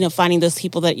 finding those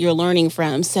people that you're learning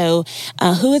from. So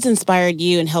who has inspired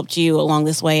you and helped you along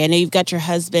this way? I know you've got your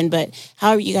husband, but how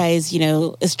are you guys,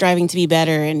 striving to be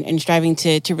better and striving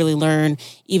to really learn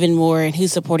even more, and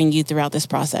who's supporting you throughout this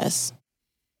process?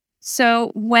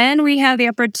 So when we have the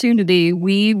opportunity,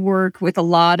 we work with a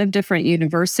lot of different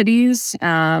universities,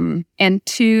 and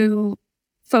two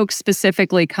folks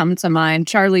specifically come to mind.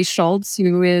 Charlie Schultz,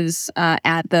 who is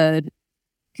at the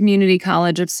Community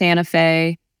College of Santa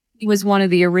Fe. He was one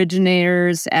of the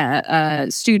originators,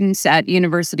 students at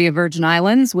University of Virgin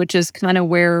Islands, which is kind of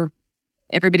where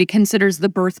everybody considers the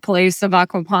birthplace of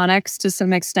aquaponics to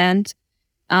some extent.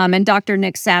 And Dr.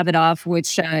 Nick Savadoff,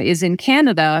 which is in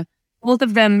Canada. Both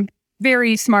of them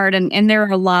very smart, and there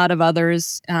are a lot of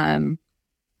others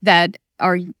that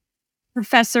are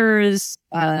professors,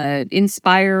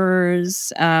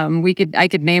 inspirers. I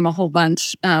could name a whole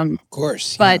bunch. Of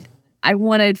course, but I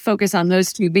want to focus on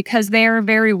those two because they are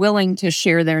very willing to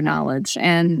share their knowledge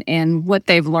and what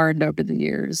they've learned over the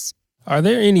years. Are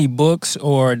there any books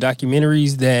or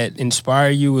documentaries that inspire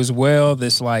you as well?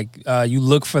 That's like you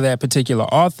look for that particular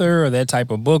author or that type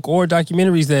of book, or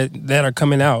documentaries that are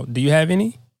coming out. Do you have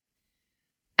any?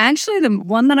 Actually, the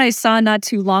one that I saw not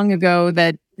too long ago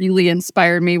that really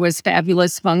inspired me was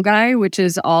Fabulous Fungi, which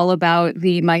is all about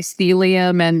the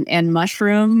mycelium and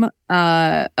mushroom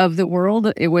of the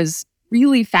world. It was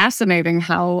really fascinating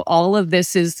how all of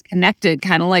this is connected,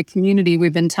 kind of like community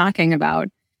we've been talking about.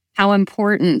 How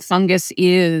important fungus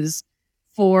is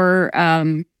for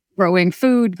growing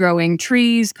food, growing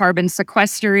trees, carbon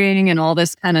sequestering, and all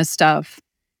this kind of stuff.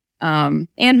 And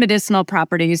medicinal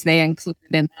properties they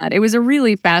included in that. It was a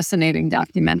really fascinating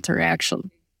documentary, actually.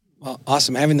 Well,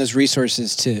 awesome. Having those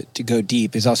resources to go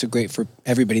deep is also great for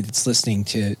everybody that's listening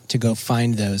to go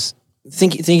find those.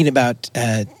 Thinking about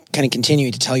kind of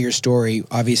continuing to tell your story,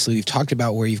 obviously we've talked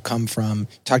about where you've come from,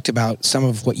 talked about some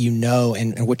of what you know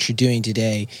and what you're doing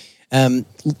today.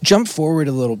 Jump forward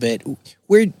a little bit.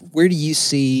 Where do you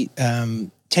see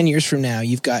 10 years from now?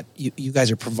 You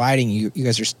guys are providing, you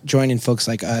guys are joining folks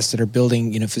like us that are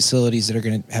building, facilities that are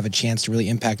going to have a chance to really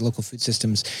impact local food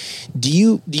systems. Do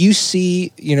you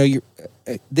see,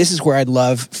 this is where I'd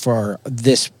love for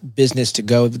this business to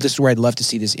go. This is where I'd love to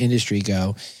see this industry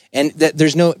go. And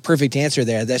there's no perfect answer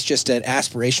there. That's just an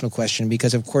aspirational question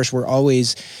because, of course, we're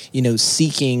always,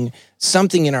 seeking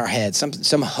something in our head,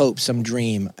 some hope, some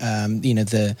dream.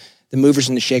 The movers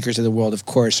and the shakers of the world, of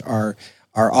course, are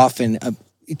often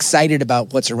excited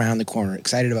about what's around the corner,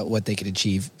 excited about what they could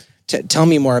achieve. Tell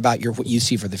me more about what you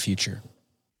see for the future.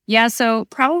 Yeah, so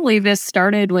probably this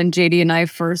started when JD and I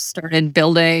first started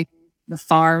building the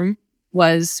farm.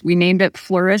 We named it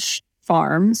Flourish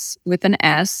Farms with an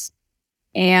S.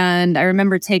 And I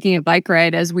remember taking a bike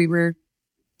ride as we were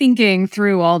thinking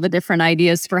through all the different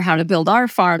ideas for how to build our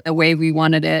farm the way we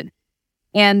wanted it.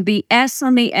 And the S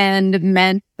on the end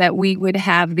meant that we would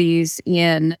have these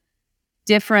in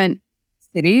different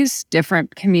cities,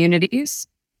 different communities,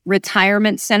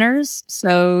 retirement centers,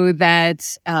 so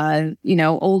that,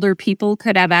 older people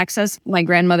could have access. My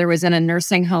grandmother was in a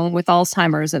nursing home with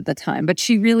Alzheimer's at the time, but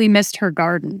she really missed her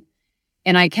garden.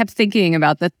 And I kept thinking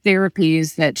about the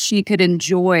therapies that she could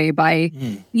enjoy by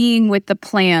being with the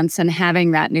plants and having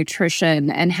that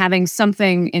nutrition and having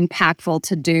something impactful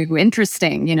to do,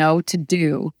 interesting, to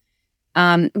do.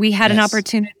 We had an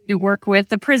opportunity to work with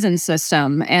the prison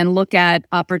system and look at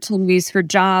opportunities for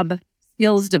job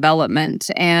skills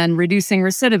development and reducing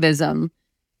recidivism.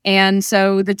 And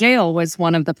so the jail was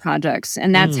one of the projects.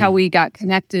 And that's how we got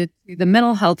connected to the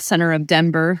Mental Health Center of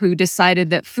Denver, who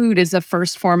decided that food is a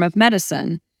first form of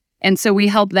medicine. And so we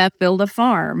helped them build a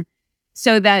farm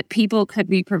so that people could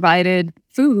be provided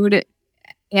food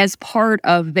as part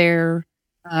of their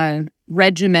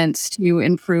regimens to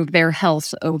improve their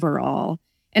health overall.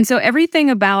 And so everything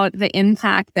about the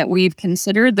impact that we've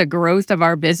considered, the growth of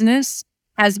our business,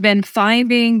 has been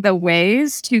finding the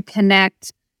ways to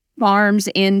connect farms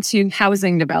into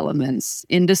housing developments,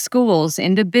 into schools,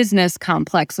 into business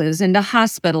complexes, into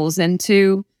hospitals,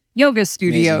 into yoga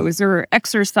studios or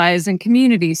exercise and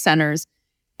community centers,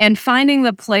 and finding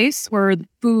the place where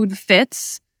food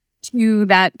fits to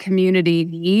that community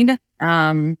need,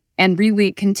 and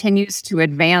really continues to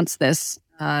advance this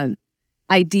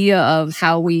idea of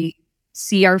how we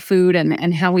see our food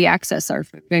and how we access our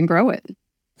food and grow it.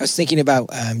 I was thinking about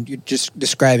you're just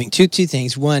describing two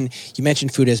things. One, you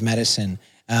mentioned food as medicine,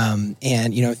 and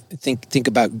think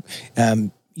about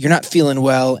you're not feeling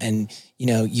well, and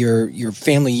your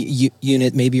family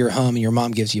unit, maybe your home, and your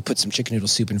mom put some chicken noodle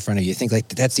soup in front of you. Think like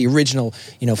that's the original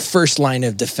first line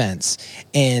of defense,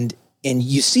 and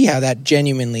you see how that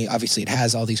genuinely, obviously, it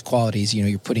has all these qualities.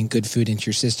 You're putting good food into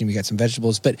your system. You got some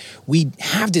vegetables, but we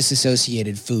have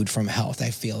disassociated food from health,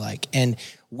 I feel like, and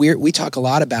we talk a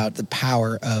lot about the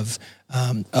power of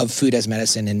food as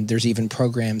medicine, and there's even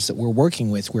programs that we're working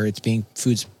with where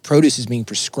produce is being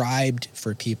prescribed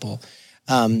for people.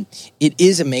 It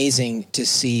is amazing to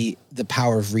see the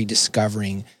power of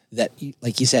rediscovering that,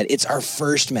 like you said, it's our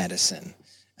first medicine,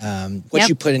 what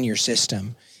you put in your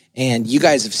system. And you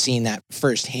guys have seen that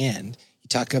firsthand. You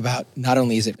talk about not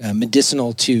only is it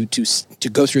medicinal to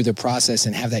go through the process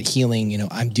and have that healing,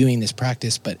 I'm doing this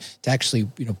practice, but to actually,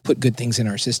 put good things in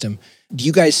our system. Do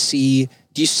you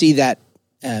see that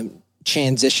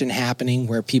transition happening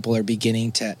where people are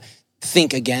beginning to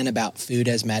think again about food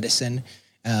as medicine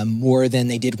more than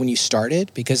they did when you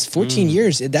started? Because 14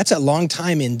 years, that's a long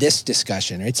time in this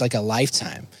discussion. It's like a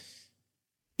lifetime.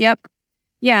 Yep.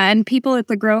 Yeah. And people at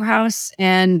the grow house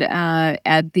and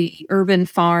at the urban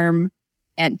farm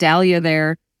at Dahlia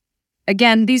there,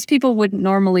 again, these people wouldn't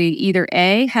normally either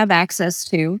A, have access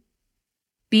to,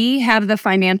 B, have the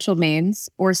financial means,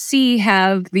 or C,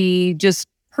 have the just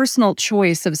personal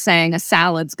choice of saying a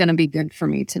salad's going to be good for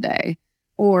me today,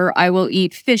 or I will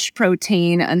eat fish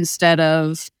protein instead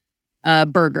of a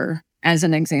burger, as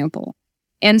an example.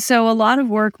 And so a lot of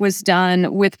work was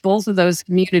done with both of those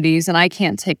communities, and I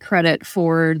can't take credit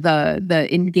for the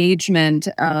engagement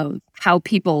of how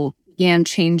people began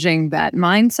changing that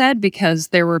mindset, because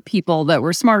there were people that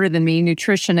were smarter than me,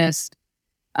 nutritionists,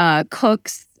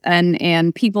 cooks,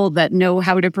 and people that know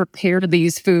how to prepare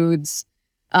these foods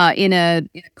in a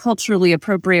culturally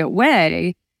appropriate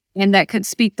way, and that could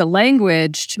speak the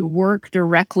language to work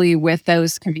directly with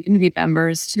those community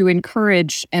members to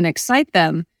encourage and excite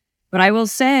them. But I will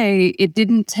say it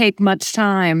didn't take much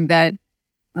time that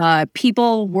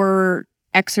people were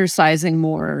exercising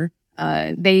more.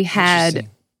 They had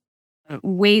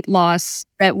weight loss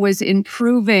that was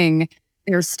improving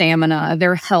their stamina,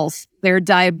 their health, their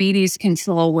diabetes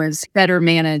control was better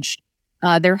managed,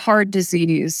 their heart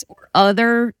disease, or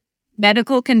other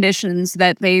medical conditions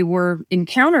that they were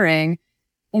encountering.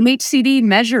 MHCD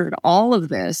measured all of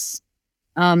this.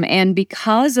 And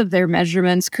because of their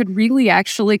measurements, could really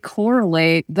actually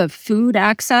correlate the food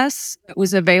access that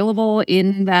was available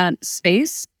in that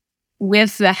space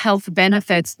with the health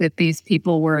benefits that these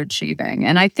people were achieving.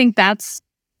 And I think that's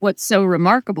what's so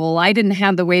remarkable. I didn't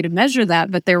have the way to measure that,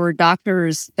 but there were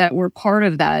doctors that were part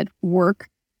of that work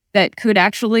that could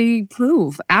actually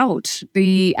prove out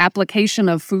the application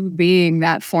of food being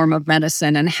that form of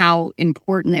medicine and how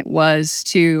important it was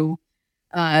to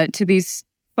these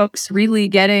folks really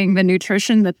getting the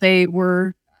nutrition that they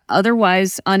were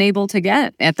otherwise unable to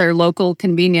get at their local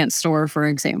convenience store, for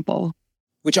example.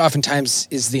 Which oftentimes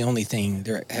is the only thing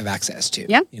they have access to,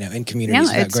 yeah. In communities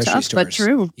without it's grocery tough, stores. But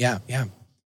true. Yeah.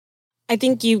 I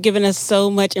think you've given us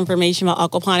so much information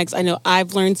about aquaponics. I know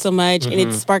I've learned so much, and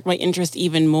it sparked my interest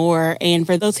even more. And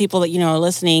for those people that, are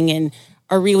listening and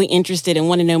are really interested and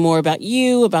want to know more about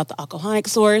you, about the aquaponics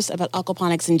source, about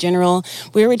aquaponics in general,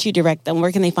 where would you direct them?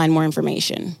 Where can they find more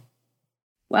information?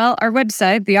 Well, our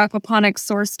website,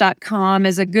 theaquaponicssource.com,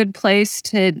 is a good place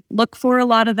to look for a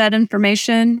lot of that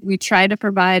information. We try to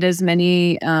provide as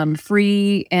many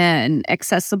free and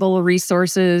accessible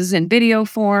resources in video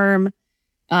form.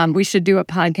 We should do a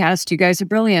podcast. You guys are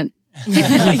brilliant. Honestly,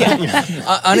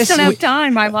 I just don't have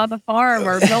time. I'm on the farm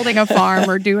or building a farm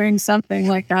or doing something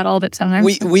like that all the time.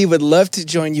 We would love to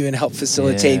join you and help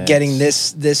facilitate getting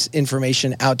this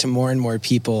information out to more and more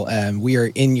people. We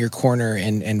are in your corner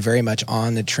and very much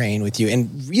on the train with you, and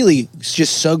really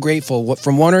just so grateful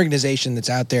from one organization that's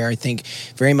out there, I think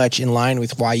very much in line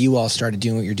with why you all started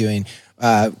doing what you're doing.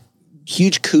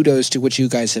 Huge kudos to what you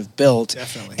guys have built.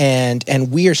 Definitely.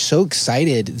 And we are so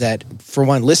excited that, for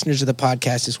one, listeners of the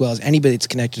podcast, as well as anybody that's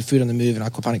connected to Food on the Move and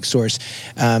Aquaponics Source,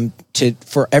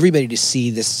 for everybody to see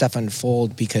this stuff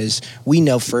unfold, because we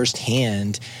know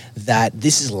firsthand that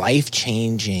this is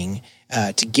life-changing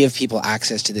to give people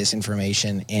access to this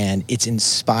information. And it's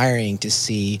inspiring to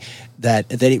see that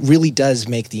it really does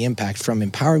make the impact, from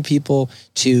empowering people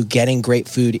to getting great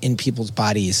food in people's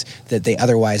bodies that they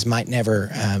otherwise might never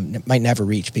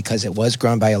reach, because it was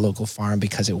grown by a local farm,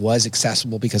 because it was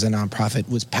accessible, because a nonprofit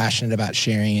was passionate about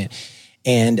sharing it.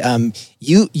 And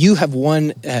you have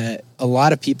won a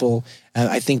lot of people,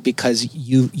 I think, because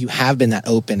you have been that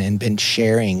open and been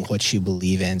sharing what you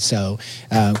believe in. So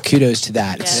kudos to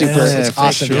that. It's super. It's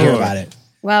awesome to hear about it.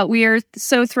 Well, we are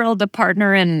so thrilled to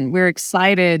partner, and we're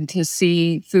excited to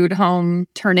see Food Home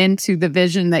turn into the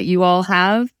vision that you all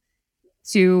have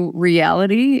to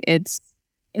reality. It's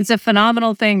a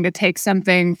phenomenal thing to take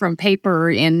something from paper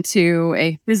into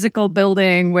a physical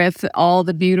building with all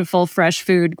the beautiful fresh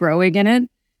food growing in it.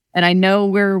 And I know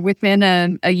we're within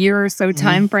a year or so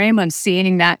time frame on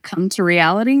seeing that come to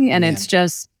reality. And it's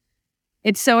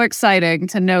so exciting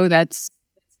to know that's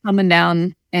coming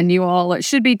down And you all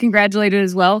should be congratulated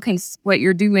as well, because what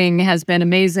you're doing has been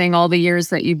amazing all the years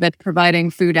that you've been providing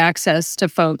food access to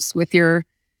folks with your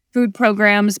food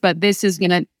programs. But this is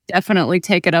going to definitely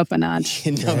take it up a notch.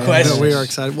 No question. We are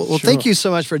excited. Well, thank you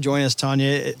so much for joining us,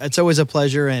 Tawnya. It's always a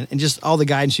pleasure, and just all the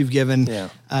guidance you've given.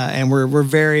 And we're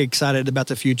very excited about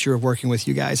the future of working with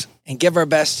you guys. And give our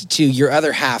best to your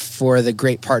other half for the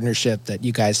great partnership that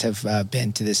you guys have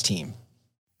been to this team.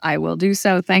 I will do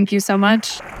so. Thank you so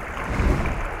much.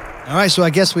 All right, so I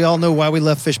guess we all know why we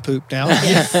left fish poop now.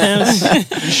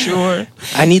 Sure.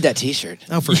 I need that T-shirt.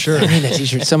 Oh, for sure. I need that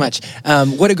T-shirt so much.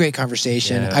 What a great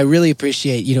conversation. I really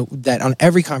appreciate, that on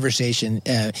every conversation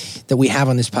that we have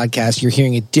on this podcast, you're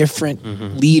hearing a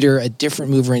different leader, a different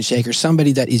mover and shaker,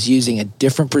 somebody that is using a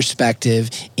different perspective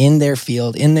in their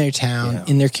field, in their town,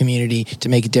 in their community to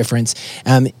make a difference.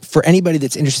 For anybody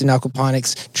that's interested in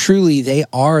aquaponics, truly they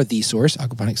are the source,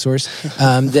 aquaponics source,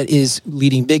 that is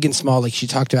leading big and small, like she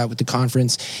talked about with the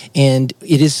conference. And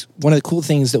it is one of the cool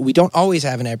things that we don't always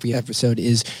have in every episode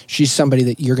is she's somebody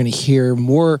that you're going to hear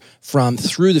more from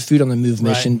through the Food on the Move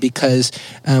mission, because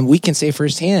we can say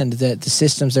firsthand that the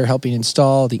systems they're helping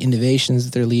install, the innovations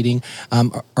that they're leading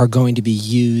are going to be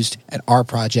used at our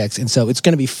projects. And so it's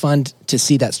going to be fun to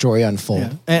see that story unfold.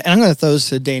 Yeah. And I'm going to throw this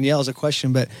to Danielle as a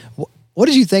question, but what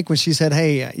did you think when she said,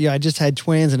 hey, I just had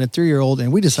twins and a 3-year-old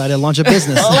and we decided to launch a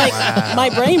business?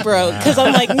 My brain broke, because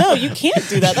I'm like, no, you can't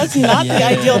do that. That's not the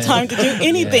ideal time to do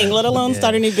anything, let alone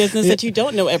start a new business that you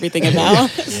don't know everything about.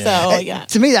 So,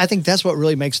 To me, I think that's what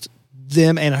really makes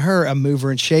them and her a mover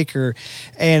and shaker.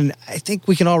 And I think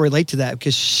we can all relate to that,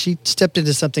 because she stepped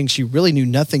into something she really knew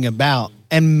nothing about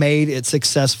and made it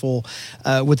successful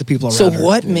with the people around her. So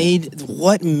what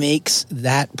makes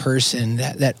that person,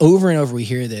 that over and over we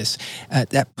hear this,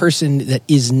 that person that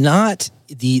is not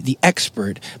the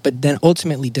expert, but then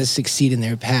ultimately does succeed in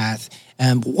their path,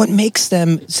 what makes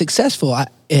them successful?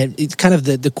 It's kind of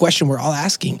the question we're all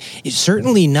asking. It's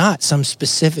certainly not some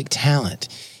specific talent.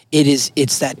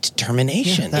 It's that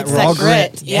determination. That raw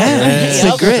grit. It's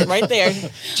the grit. Right there.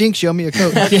 Jinx, show me a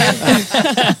coat.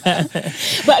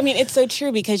 But I mean, it's so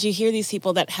true, because you hear these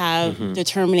people that have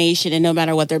determination, and no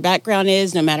matter what their background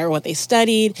is, no matter what they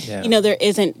studied, there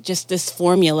isn't just this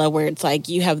formula where it's like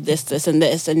you have this, and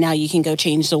this, and now you can go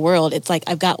change the world. It's like,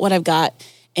 I've got what I've got,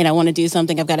 and I want to do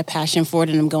something. I've got a passion for it,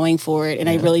 and I'm going for it. And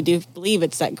I really do believe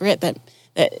it's that grit that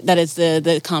is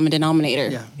the common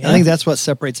denominator. I think that's what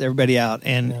separates everybody out.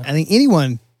 And I think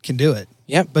anyone can do it.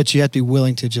 Yep. But you have to be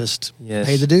willing to just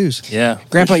pay the dues. Yeah.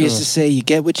 Grandpa used to say, you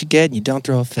get what you get and you don't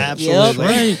throw a fit. Absolutely.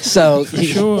 Right. So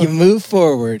you move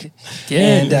forward.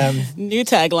 And new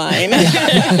tagline.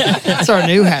 That's our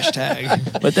new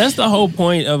hashtag. But that's the whole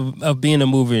point of being a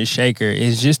mover and shaker,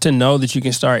 is just to know that you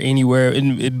can start anywhere,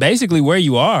 and basically where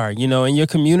you are, in your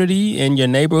community, in your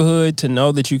neighborhood, to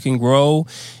know that you can grow.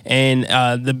 And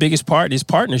the biggest part is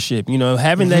partnership,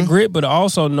 having that grit, but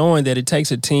also knowing that it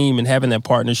takes a team, and having that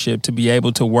partnership to be able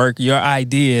to work your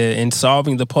idea and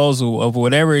solving the puzzle of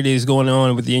whatever it is going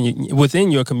on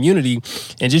within your community,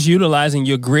 and just utilizing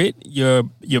your grit,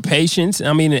 your patience,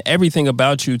 everything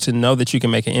about you to know that you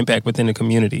can make an impact within the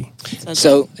community.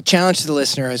 So a challenge to the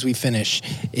listener as we finish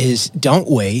is don't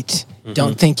wait.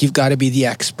 Don't think you've got to be the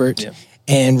expert. Yep.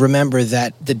 And remember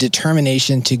that the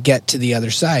determination to get to the other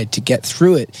side, to get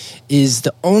through it, is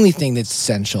the only thing that's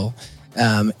essential.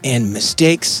 And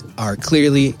mistakes are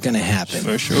clearly going to happen.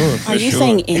 For sure. Are you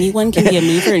saying anyone can be a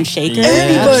mover and shaker?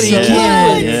 Anybody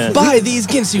can buy these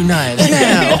Ginsu knives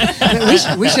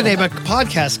now. we should name a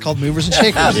podcast called Movers and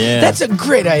Shakers. That's a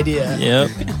great idea.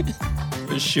 Yep.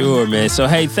 For sure, man. So,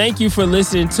 hey, thank you for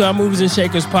listening to our Movers and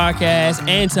Shakers podcast,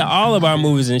 and to all of our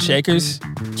movers and shakers.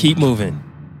 Keep moving.